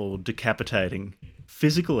half or decapitating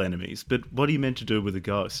physical enemies, but what are you meant to do with a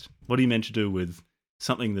ghost? What are you meant to do with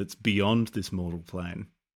something that's beyond this mortal plane?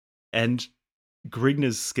 And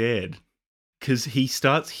Grigner's scared because he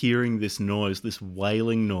starts hearing this noise, this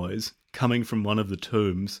wailing noise coming from one of the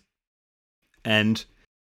tombs. And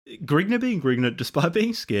Grigner being Grigner, despite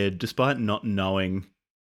being scared, despite not knowing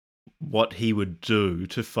what he would do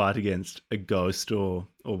to fight against a ghost or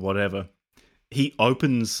whatever, he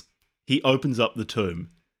opens up the tomb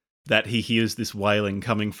that he hears this wailing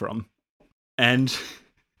coming from, and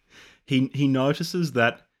he notices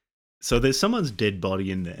that so there's someone's dead body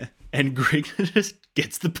in there, and Grigner just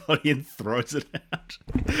gets the body and throws it out,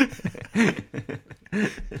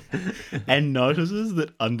 and notices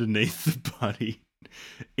that underneath the body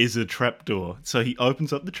is a trapdoor. So he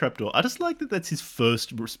opens up the trapdoor. I just like that that's his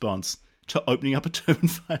first response to opening up a tomb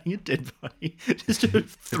and finding a dead body, just to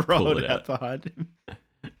throw it out behind him.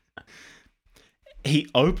 He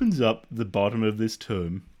opens up the bottom of this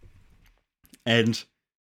tomb, and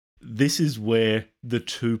this is where the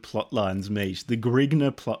two plot lines meet. The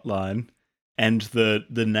Grigner plotline and the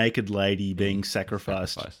naked lady being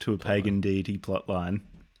sacrificed to a pagan deity plotline.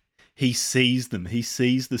 He sees them. He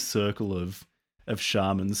sees the circle of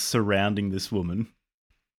shamans surrounding this woman,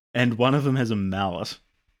 and one of them has a mallet,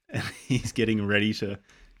 and he's getting ready to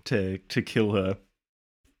kill her.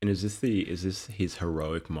 And is this his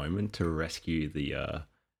heroic moment to rescue the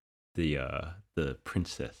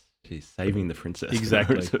princess? He's saving the princess.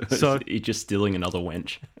 Exactly. So he's just stealing another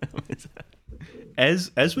wench.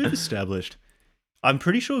 As we've established, I'm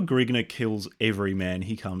pretty sure Grigna kills every man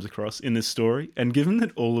he comes across in this story, and given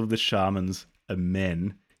that all of the shamans are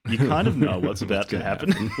men, you kind of know what's about to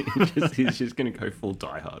happen. He's just going to go full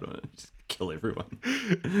Die Hard on it, just kill everyone.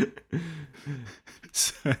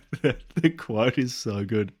 So the quote is so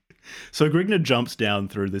good. So Grigna jumps down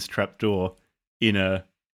through this trapdoor in a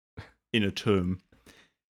tomb,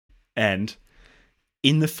 and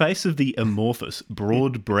in the face of the amorphous,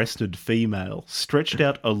 broad-breasted female stretched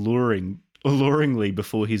out alluringly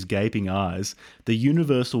before his gaping eyes, the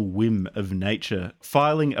universal whim of nature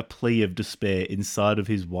filing a plea of despair inside of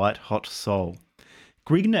his white-hot soul,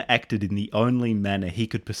 Grigna acted in the only manner he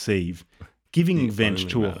could perceive. Giving vent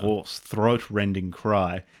to a hoarse, throat-rending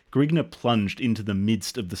cry, Grigna plunged into the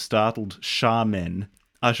midst of the startled shaman.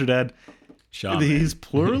 I should add, his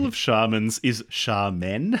plural of shamans is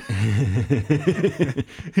shaman.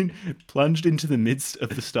 Plunged into the midst of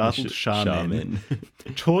the startled shaman.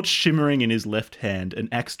 Torch shimmering in his left hand, an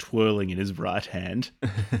axe twirling in his right hand.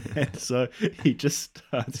 And so he just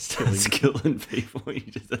starts killing people.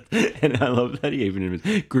 And I love that he even admits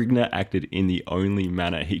Grigna acted in the only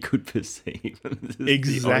manner he could perceive.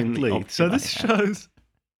 Exactly. So this shows...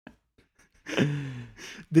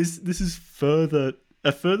 This is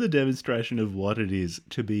a further demonstration of what it is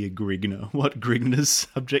to be a Grigna, what Grigna's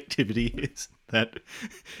subjectivity is, that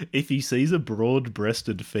if he sees a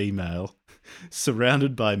broad-breasted female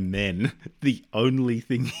surrounded by men, the only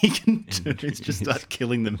thing he can do is just start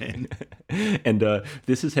killing the men. And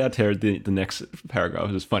this is how the next paragraph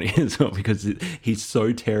is funny as well, because he's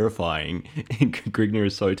so terrifying. Grigna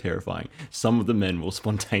is so terrifying. Some of the men will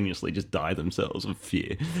spontaneously just die themselves of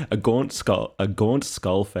fear. A gaunt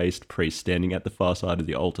skull-faced priest standing at the far side of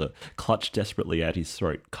the altar clutched desperately at his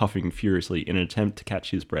throat, coughing furiously in an attempt to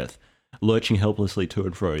catch his breath. Lurching helplessly to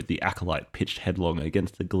and fro, the acolyte pitched headlong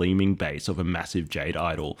against the gleaming base of a massive jade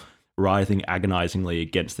idol, writhing agonizingly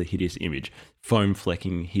against the hideous image, foam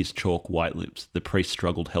flecking his chalk white lips. The priest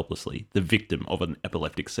struggled helplessly, the victim of an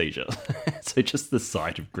epileptic seizure. So just the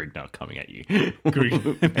sight of Grigna coming at you.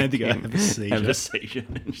 And the guy have a seizure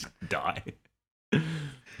and just die.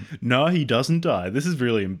 No, he doesn't die. This is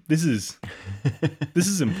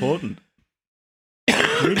important.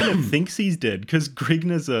 Grigna thinks he's dead because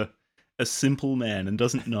Grigna's a simple man and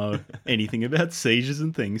doesn't know anything about seizures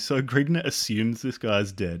and things. So Grigna assumes this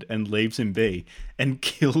guy's dead and leaves him be and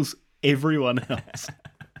kills everyone else.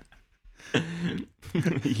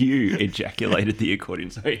 You ejaculated the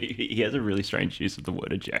accordion. So he has a really strange use of the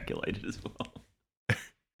word ejaculated as well.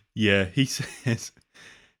 Yeah, he says.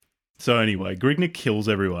 So anyway, Grigna kills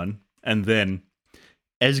everyone, and then,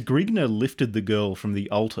 as Grigna lifted the girl from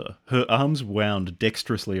the altar, her arms wound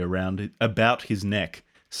dexterously about his neck,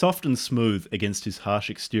 soft and smooth against his harsh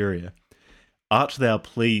exterior. Art thou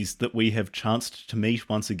pleased that we have chanced to meet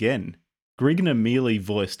once again? Grigna merely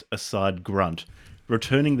voiced a side grunt,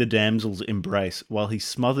 returning the damsel's embrace while he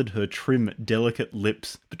smothered her trim, delicate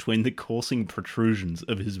lips between the coursing protrusions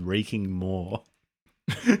of his reeking maw.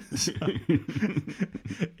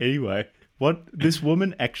 Anyway, what this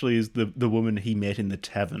woman actually is the woman he met in the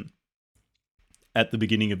tavern at the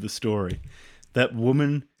beginning of the story. That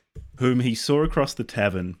woman whom he saw across the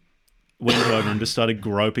tavern, went over and just started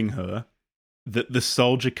groping her. The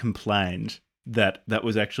soldier complained that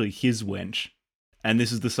was actually his wench, and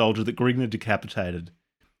this is the soldier that Grigna decapitated,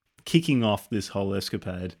 kicking off this whole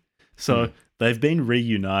escapade. So they've been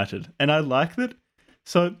reunited, and I like that.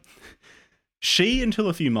 So she, until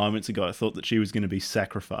a few moments ago, thought that she was going to be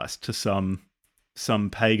sacrificed to some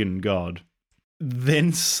pagan god.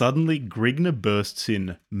 Then suddenly Grigna bursts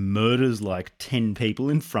in, murders like 10 people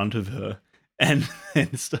in front of her, and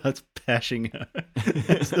then starts pashing her.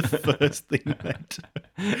 That's the first thing they do.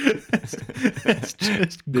 That's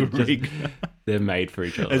just Grigna. They're made for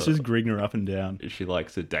each other. It's just Grigna up and down. She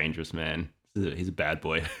likes a dangerous man. He's a bad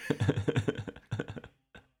boy.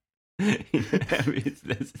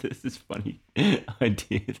 There's this funny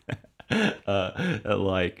idea that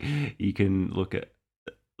like you can look at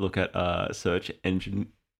search engine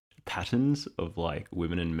patterns of like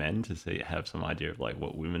women and men to have some idea of like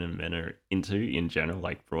what women and men are into in general,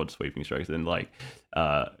 like broad sweeping strokes, and like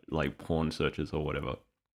porn searches or whatever.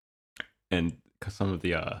 And some of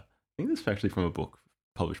the I think this is actually from a book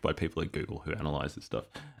published by people at Google who analyze this stuff.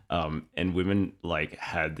 And women like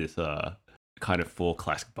had this kind of 4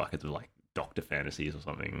 classic buckets of like doctor fantasies or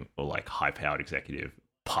something, or like high powered executive.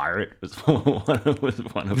 Pirate was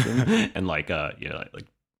one of them, and like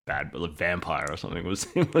bad, but like vampire or something was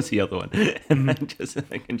the other one. And I can just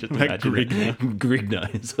like imagine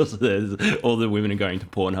Grigna. It's also, there's all the women are going to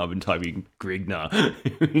Pornhub and typing Grigna.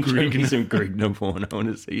 Grigna. Some Grigna porn. I want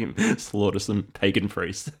to see him slaughter some pagan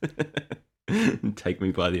priests and take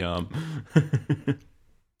me by the arm.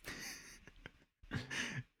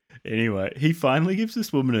 Anyway, he finally gives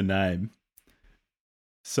this woman a name.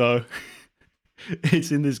 So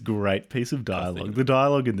it's in this great piece of dialogue. The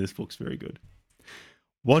dialogue in this book's very good.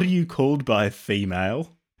 What are you called by a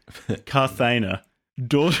female? Carthena,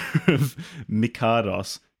 daughter of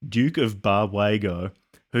Mikados, Duke of Barwago,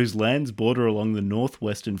 whose lands border along the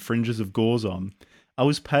northwestern fringes of Gorzon. I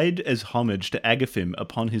was paid as homage to Agathim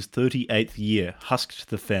upon his 38th year, husked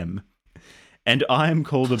the femme. And I am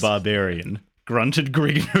called a barbarian, grunted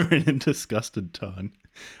Grigna in a disgusted tone.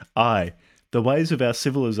 The ways of our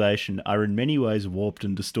civilization are in many ways warped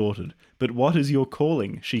and distorted. But what is your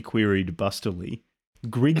calling? She queried bustily.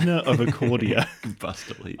 Grigna of Accordia.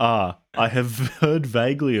 Bustily. I have heard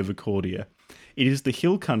vaguely of Accordia. It is the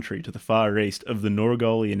hill country to the far east of the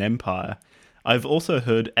Norgolian Empire. I have also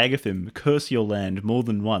heard Agathim curse your land more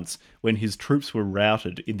than once when his troops were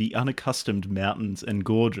routed in the unaccustomed mountains and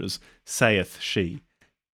gorges, saith she.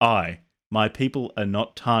 My people are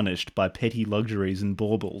not tarnished by petty luxuries and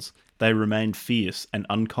baubles. They remain fierce and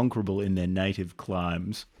unconquerable in their native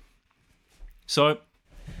climes. So,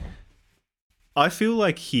 I feel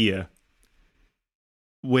like here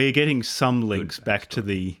we're getting some links back to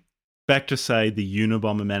say the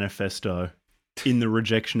Unabomber Manifesto in the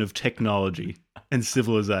rejection of technology and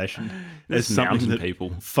civilization as something that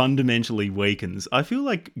people fundamentally weakens. I feel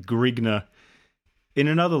like Grigna, in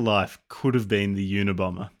another life, could have been the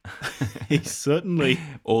Unabomber. He certainly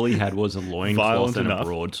all he had was a loincloth and a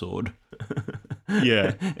broadsword.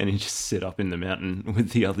 Yeah, and he just sit up in the mountain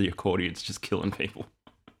with the other accordions, just killing people.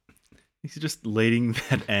 He's just leading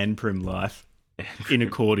that Anprim life in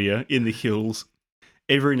Accordia, in the hills.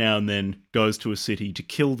 Every now and then goes to a city to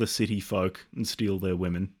kill the city folk and steal their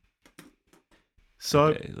women. So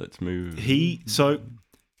okay, let's move.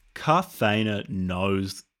 Carthena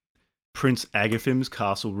knows Prince Agathim's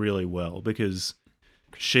castle really well because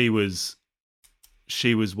she was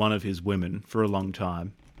one of his women for a long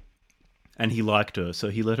time. And he liked her, so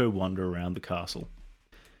he let her wander around the castle.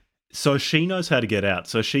 So she knows how to get out,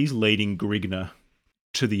 so she's leading Grigna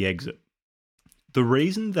to the exit. The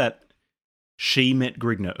reason that she met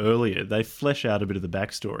Grigna earlier, they flesh out a bit of the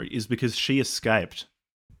backstory, is because she escaped.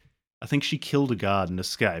 I think she killed a guard and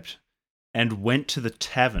escaped, and went to the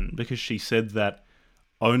tavern because she said that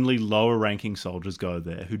only lower-ranking soldiers go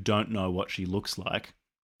there who don't know what she looks like.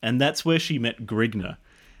 And that's where she met Grigna.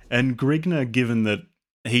 And Grigna, given that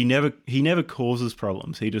he never causes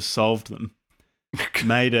problems, he just solved them,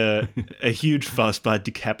 made a huge fuss by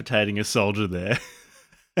decapitating a soldier there,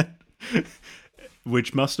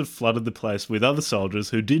 which must have flooded the place with other soldiers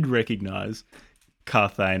who did recognise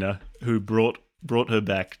Carthena, who brought her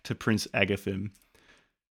back to Prince Agathim.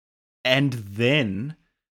 And then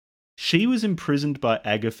she was imprisoned by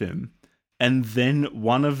Agathim, and then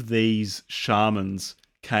one of these shamans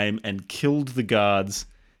came and killed the guards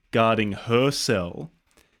guarding her cell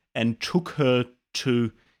and took her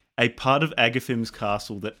to a part of Agathim's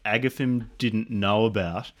castle that Agathim didn't know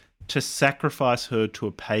about to sacrifice her to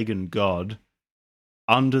a pagan god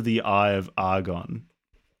under the Eye of Argon.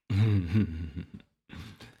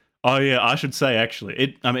 Oh yeah, I should say actually,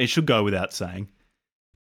 it should go without saying.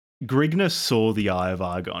 Grigna saw the Eye of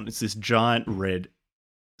Argon. It's this giant red,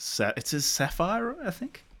 it's a sapphire, I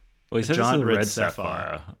think. Well, he said it's a red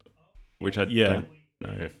sapphire, which I don't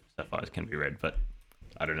know if sapphires can be red, but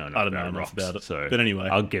I don't know enough about it. So, but anyway,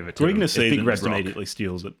 I'll give it to Grigna. Sees it, just immediately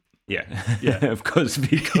steals it. Yeah, of course,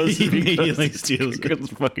 because he immediately steals it. It's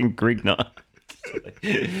fucking Grigna.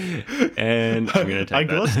 And I'm gonna take I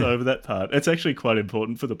glossed over that part. It's actually quite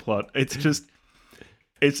important for the plot. It's just,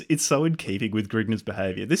 it's so in keeping with Grigna's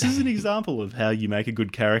behaviour. This is an example of how you make a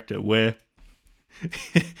good character, where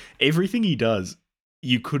everything he does,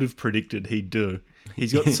 you could have predicted he'd do.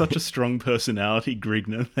 He's got such a strong personality,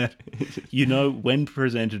 Grigna, that when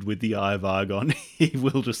presented with the Eye of Argon, he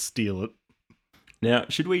will just steal it. Now,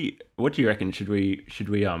 what do you reckon? Should we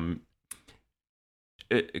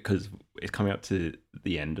because it's coming up to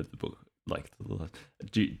the end of the book, like,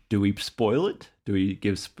 do we spoil it? Do we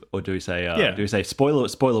give, or do we say, do we say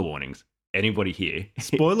spoiler warnings? Anybody here?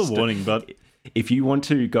 Spoiler warning, but if you want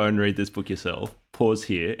to go and read this book yourself, pause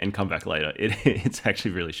here and come back later. It's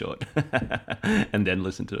actually really short, and then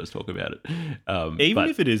listen to us talk about it.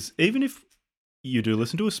 Even if you do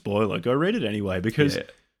listen to a spoiler, go read it anyway, because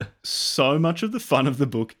so much of the fun of the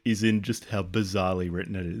book is in just how bizarrely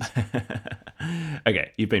written it is.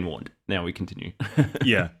 Okay, you've been warned. Now we continue.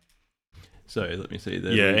 Yeah. So let me see.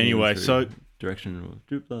 Anyway, so direction.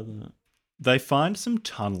 Blah, blah. They find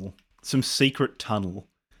some secret tunnel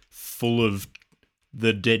full of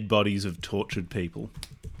the dead bodies of tortured people.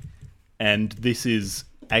 And this is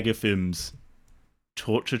Agaphim's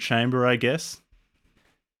torture chamber, I guess.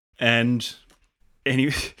 And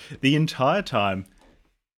anyway, the entire time,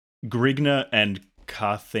 Grigna and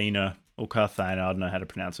Carthena, I don't know how to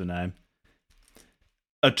pronounce her name,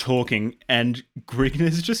 are talking, and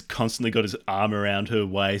Grigna's just constantly got his arm around her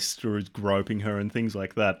waist or is groping her and things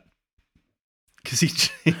like that. Because he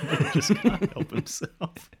just can't help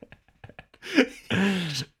himself.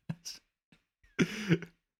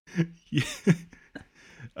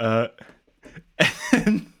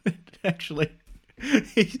 And actually,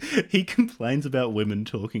 he complains about women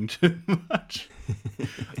talking too much.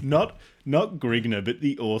 Not Grigna, but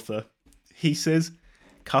the author. He says,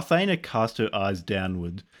 Carthena cast her eyes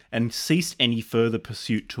downward and ceased any further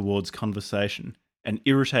pursuit towards conversation, an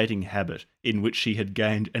irritating habit in which she had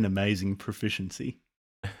gained an amazing proficiency.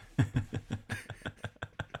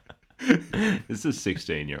 This is a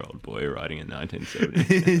 16-year-old boy writing in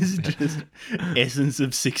 1970s. It's just essence of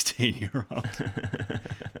 16-year-old.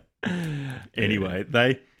 Anyway,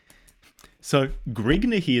 so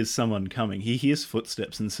Grigna hears someone coming. He hears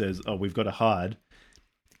footsteps and says, "Oh, we've got to hide."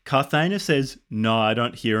 Carthena says, "No, I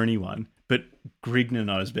don't hear anyone." But Grigna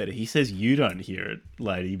knows better. He says, "You don't hear it,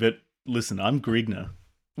 lady, but listen, I'm Grigna.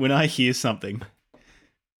 When I hear something,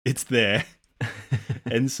 it's there."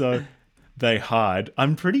 And so they hide.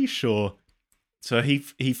 I'm pretty sure. So he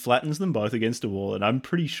flattens them both against a wall, and I'm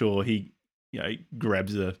pretty sure he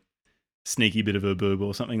grabs a sneaky bit of her boob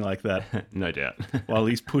or something like that. No doubt. While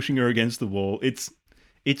he's pushing her against the wall. It's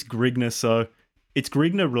Grigna, so it's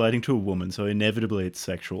Grigna relating to a woman, so inevitably it's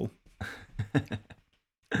sexual.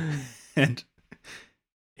 And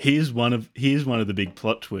here's one of the big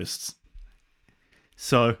plot twists.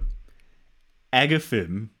 So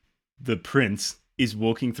Agaphim, the prince, is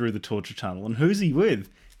walking through the torture tunnel, and who's he with?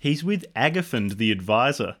 He's with Agaphond, the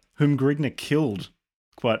advisor, whom Grigna killed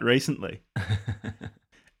quite recently.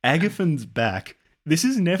 Agaphon's back. This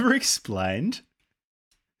is never explained.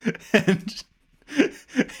 And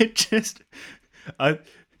it just...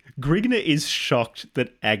 Grigna is shocked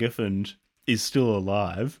that Agaphond is still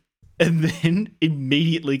alive, and then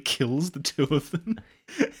immediately kills the two of them.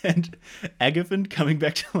 And Agaphond coming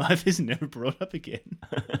back to life is never brought up again.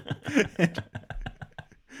 And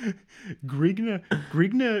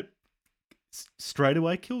Grigna straight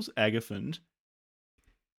away kills Agaphond.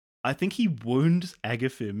 I think he wounds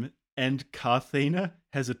Agaphim, and Carthena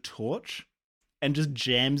has a torch and just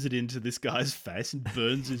jams it into this guy's face and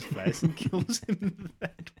burns his face and kills him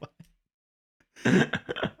that way.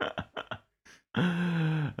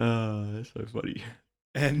 Oh, that's so funny.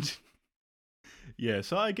 And yeah,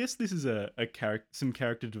 so I guess this is some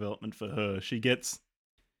character development for her. She gets,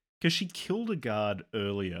 because she killed a guard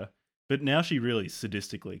earlier, but now she really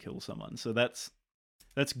sadistically kills someone. So that's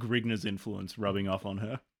Grigna's influence rubbing off on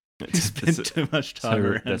her. Spent too much time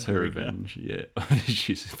around. That's her Grigna. revenge. Yeah,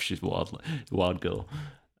 she's wild girl.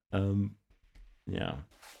 Yeah.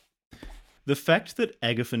 The fact that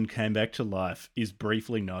Agaphon came back to life is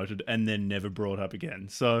briefly noted and then never brought up again.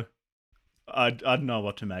 So I don't know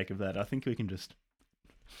what to make of that. I think we can just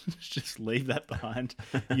leave that behind.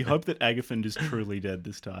 You hope that Agaphon is truly dead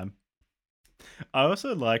this time. I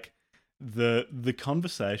also like the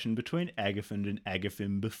conversation between Agaphon and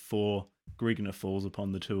Agaphim before Grigna falls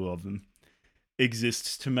upon the two of them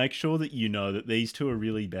exists to make sure that you know that these two are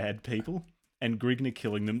really bad people and Grigna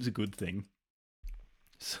killing them is a good thing.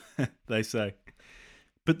 So they say,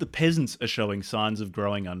 but the peasants are showing signs of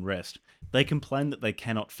growing unrest. They complain that they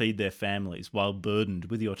cannot feed their families while burdened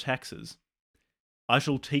with your taxes. I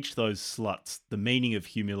shall teach those sluts the meaning of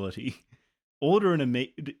humility. Order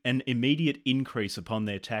an immediate increase upon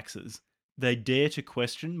their taxes. They dare to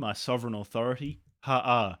question my sovereign authority?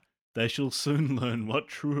 Ha-ah, they shall soon learn what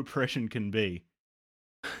true oppression can be.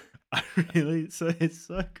 It's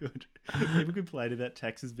so good. People complain about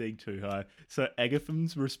taxes being too high. So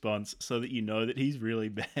Agaphon's response, so that you know that he's really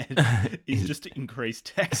bad, is just to increase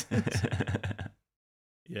taxes.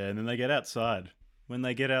 Yeah, and then they get outside. When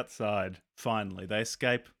they get outside, finally, they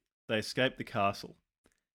escape the castle.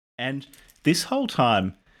 And this whole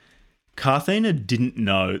time, Carthena didn't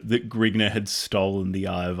know that Grigna had stolen the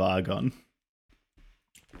Eye of Argon.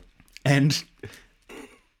 And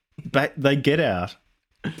they get out,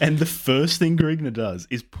 and the first thing Grigna does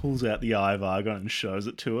is pulls out the Eye of Argon and shows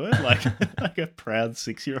it to her, like a proud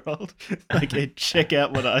 6-year-old. Like, hey, check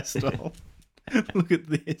out what I stole. Look at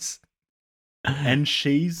this. And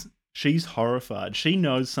she's horrified. She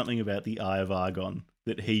knows something about the Eye of Argon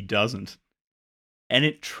that he doesn't. And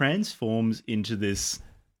it transforms into this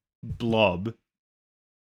blob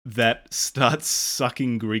that starts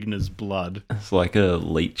sucking Grigna's blood. It's like a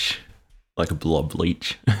leech, like a blob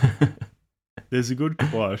leech. There's a good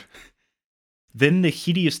quote. Then the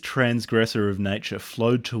hideous transgressor of nature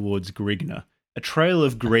flowed towards Grigna, a trail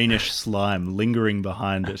of greenish slime lingering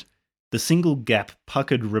behind it, the single gap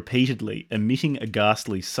puckered repeatedly, emitting a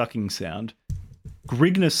ghastly sucking sound.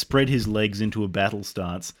 Grigna spread his legs into a battle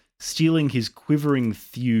stance, steeling his quivering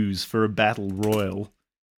thews for a battle royal.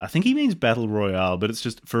 I think he means battle royale, but it's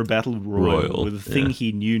just for a battle royal with a thing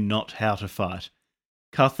he knew not how to fight.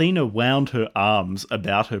 Carthena wound her arms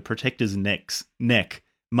about her protector's neck,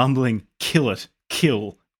 mumbling, "Kill it,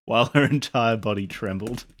 kill," while her entire body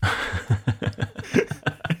trembled.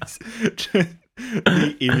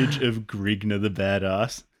 The image of Grigna the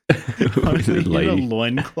badass. In a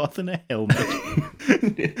loincloth and a helmet.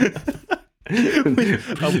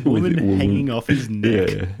 With a woman hanging off his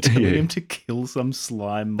neck, telling him to kill some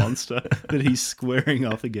slime monster that he's squaring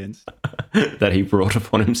off against. That he brought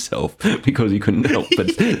upon himself because he couldn't help but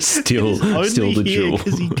steal the jewel.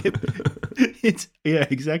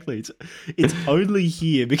 Exactly. It's only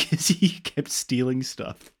here because he kept stealing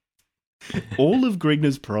stuff. All of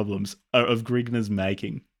Grigna's problems are of Grigna's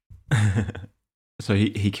making. So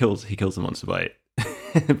he kills the monster by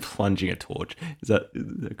plunging a torch. Is that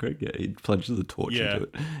correct? Yeah, he plunges the torch into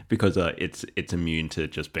it because it's immune to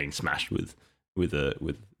just being smashed with like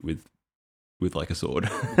a sword.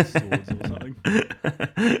 With swords or something.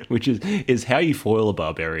 Which is how you foil a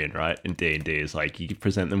barbarian, right? In D&D, is like you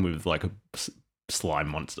present them with like a slime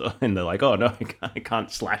monster, and they're like, "Oh no, I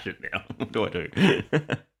can't slash it now. What do I do?"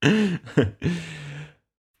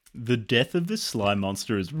 The death of this slime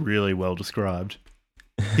monster is really well described.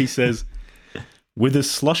 He says, "With a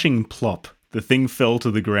sloshing plop, the thing fell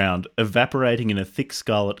to the ground, evaporating in a thick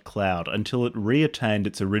scarlet cloud until it reattained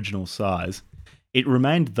its original size. It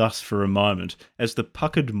remained thus for a moment, as the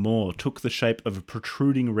puckered maw took the shape of a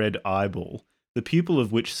protruding red eyeball, the pupil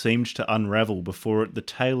of which seemed to unravel before it the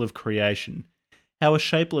tail of creation. How a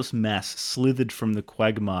shapeless mass slithered from the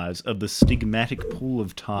quagmires of the stigmatic pool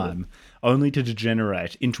of time, only to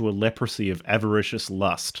degenerate into a leprosy of avaricious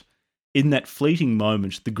lust. In that fleeting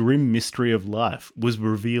moment, the grim mystery of life was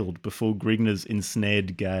revealed before Grigna's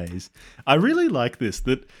ensnared gaze." I really like this,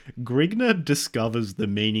 that Grigna discovers the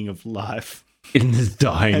meaning of life in this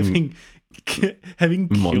dying having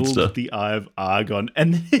monster. Killed the Eye of Argon,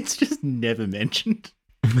 and then it's just never mentioned.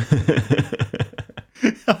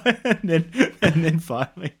 and then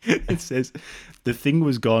finally it says, "The thing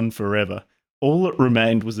was gone forever. All that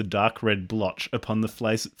remained was a dark red blotch upon the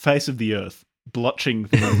face of the earth, blotching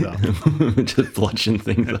things up." Just blotching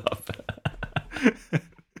things up.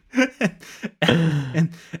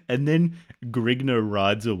 and then Grigna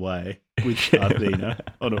rides away with Carthena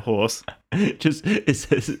on a horse. It says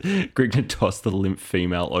Grigna tossed the limp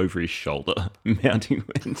female over his shoulder, mounting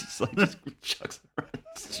and just chucks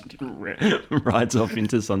rides off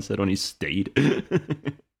into sunset on his steed.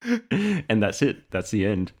 And that's it. That's the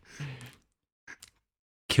end.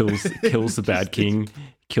 Kills the bad king,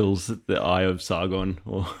 kills the Eye of Sargon,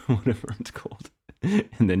 or whatever it's called,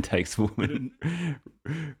 and then takes the woman,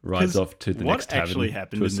 rides off to the next tavern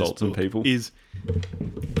to assault some people. Is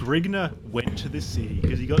Grigna went to this city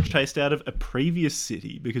because he got chased out of a previous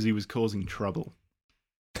city because he was causing trouble.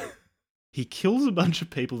 He kills a bunch of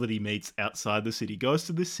people that he meets outside the city, goes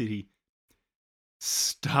to this city,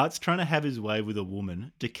 starts trying to have his way with a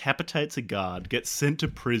woman, decapitates a guard, gets sent to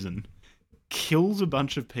prison, kills a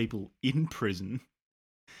bunch of people in prison,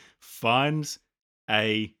 finds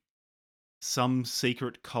some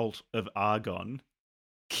secret cult of Argon,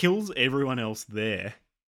 kills everyone else there,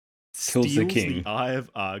 kills the king, the Eye of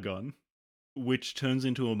Argon, which turns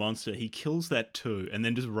into a monster. He kills that too, and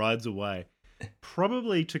then just rides away,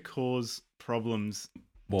 probably to cause problems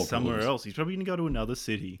somewhere else. He's probably going to go to another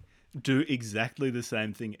city, do exactly the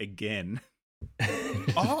same thing again.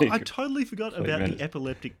 Oh, I totally forgot about the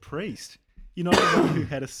epileptic priest. You know, the one who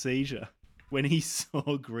had a seizure when he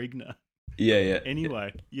saw Grigna. Yeah.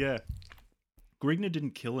 Anyway, yeah. Grigna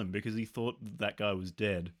didn't kill him because he thought that guy was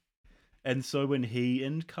dead. And so when he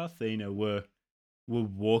and Carthena were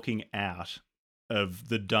walking out of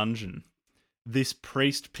the dungeon, this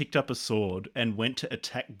priest picked up a sword and went to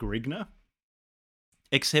attack Grigna.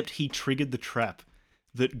 Except he triggered the trap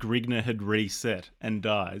that Grigner had reset and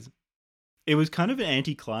dies, it was kind of an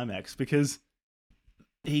anticlimax because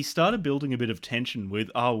he started building a bit of tension with,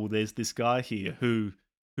 oh, well, there's this guy here who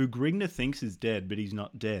Grigner thinks is dead, but he's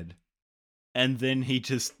not dead. And then he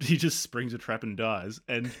just springs a trap and dies.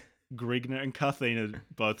 And Grigner and Carthena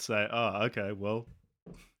both say, oh, okay, well,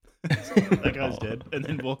 that guy's dead. And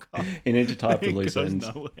then walk off. You need to type the loose ends.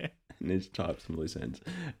 Nowhere. You need to type some loose ends.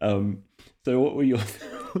 So what were your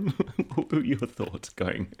thoughts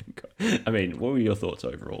going? I mean, what were your thoughts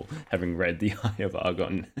overall, having read The Eye of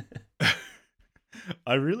Argon?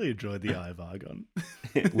 I really enjoyed The Eye of Argon.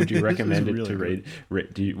 Would you recommend it really to read?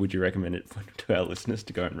 Would you recommend it to our listeners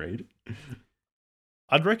to go and read?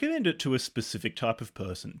 I'd recommend it to a specific type of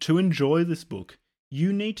person. To enjoy this book,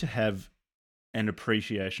 you need to have an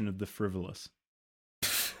appreciation of the frivolous.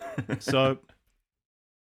 So,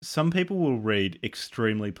 some people will read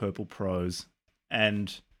extremely purple prose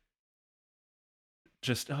and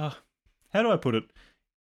just, how do I put it?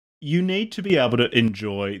 You need to be able to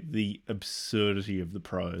enjoy the absurdity of the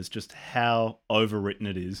prose, just how overwritten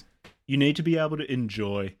it is. You need to be able to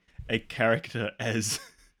enjoy a character as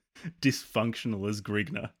dysfunctional as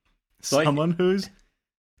Grigner. Someone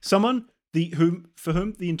for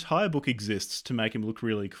whom the entire book exists to make him look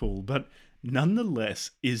really cool, but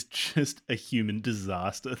nonetheless is just a human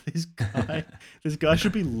disaster. This guy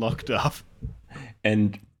should be locked up.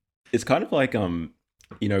 And it's kind of like William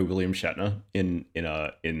Shatner in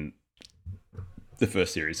the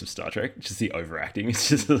first series of Star Trek, just the overacting. It's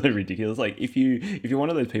just so ridiculous. Like if you're one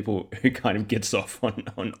of those people who kind of gets off on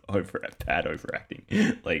bad overacting,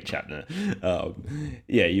 like Shatner,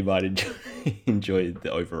 you might enjoy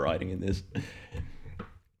the overriding in this.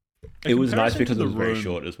 It was nice because it was very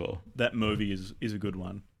short as well. That movie is a good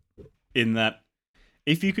one. In that,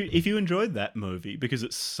 if you enjoyed that movie because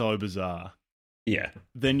it's so bizarre,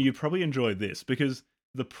 then you probably enjoy this because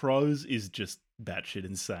the prose is just batshit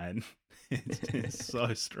insane. It's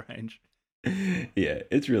so strange. Yeah,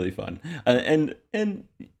 it's really fun. And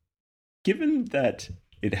given that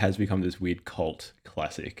it has become this weird cult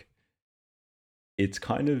classic, it's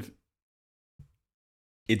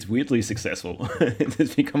weirdly successful.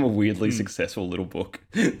 It's become a weirdly successful little book.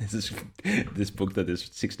 This book that this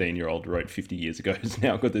 16-year-old wrote 50 years ago has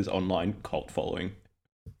now got this online cult following.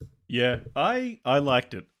 Yeah, I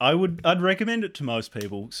liked it. I'd recommend it to most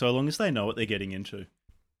people, so long as they know what they're getting into.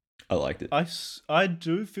 I liked it. I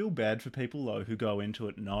do feel bad for people, though, who go into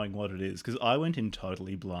it knowing what it is, because I went in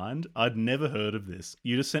totally blind. I'd never heard of this.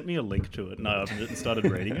 You just sent me a link to it, and I opened it and started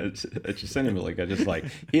reading it. I just sent him a link. I just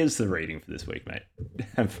here's the reading for this week, mate.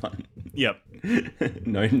 Have fun. Yep.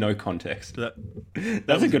 No context.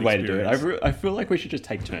 That's a good way to do it. I feel like we should just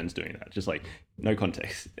take turns doing that. Just no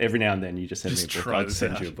context. Every now and then you just send me a book. I'll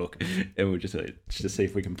send you a book, and we'll just see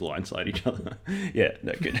if we can blindside each other. Yeah,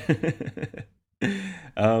 no, good.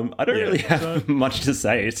 I don't really have much to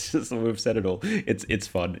say. It's just we've said it all. It's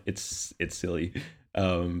fun. It's silly.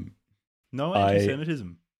 No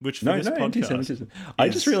anti-Semitism. No anti-Semitism. I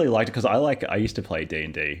just really liked it because I used to play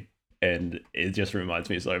D&D, and it just reminds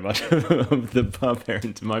me so much of the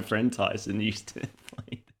barbarians. My friend Tyson used to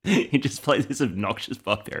play. He just played these obnoxious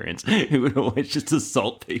barbarians who would always just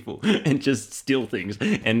assault people and just steal things,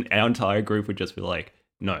 and our entire group would just be like,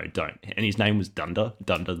 no, don't. And his name was Dunder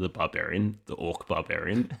the barbarian, the orc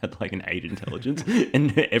barbarian, had an 8 intelligence.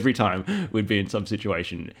 And every time we'd be in some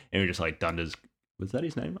situation and we're just like, was that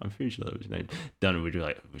his name? I'm pretty sure that was his name. Dunder would be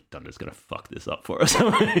like, Dunder's going to fuck this up for us.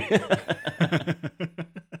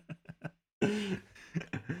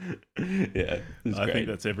 Yeah, I think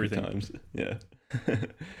that's everything. Times. Yeah.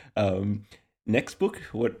 Next book,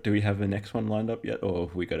 what do we have a next one lined up yet, or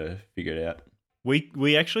have we got to figure it out?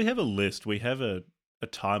 We actually have a list. We have a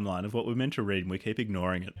timeline of what we're meant to read, and we keep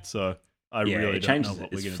ignoring it. So I really don't know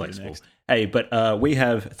what we're going to do next. Hey, but we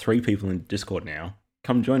have 3 people in Discord now.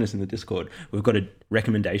 Come join us in the Discord. We've got a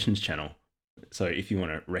recommendations channel. So if you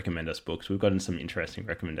want to recommend us books, we've gotten some interesting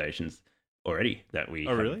recommendations already that we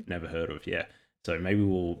have never heard of. Yeah. So maybe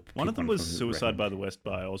we'll... One of them was Suicide by the West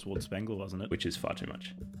by Oswald Spengler, wasn't it? Which is far too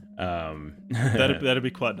much. That'd be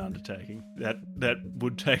quite an undertaking. That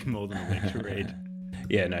would take more than a week to read.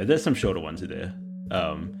 Yeah, no, there's some shorter ones in there.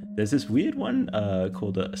 There's this weird one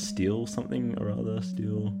called a Steel something or other.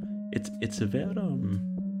 Steel. It's about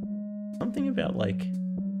something about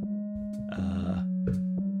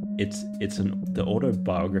it's the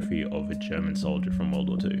autobiography of a German soldier from World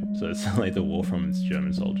War II. So it's the war from this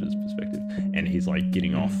German soldier's perspective, and he's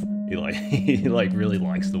getting off. He really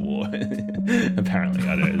likes the war. Apparently,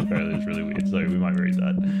 I don't know. Apparently, it's really weird. So we might read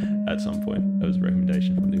that at some point. That was a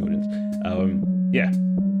recommendation from the audience. Yeah.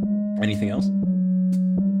 Anything else?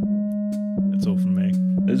 That's all from me.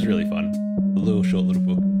 It was really fun. A short little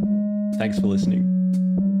book. Thanks for listening.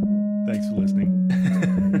 Thanks for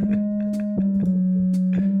listening.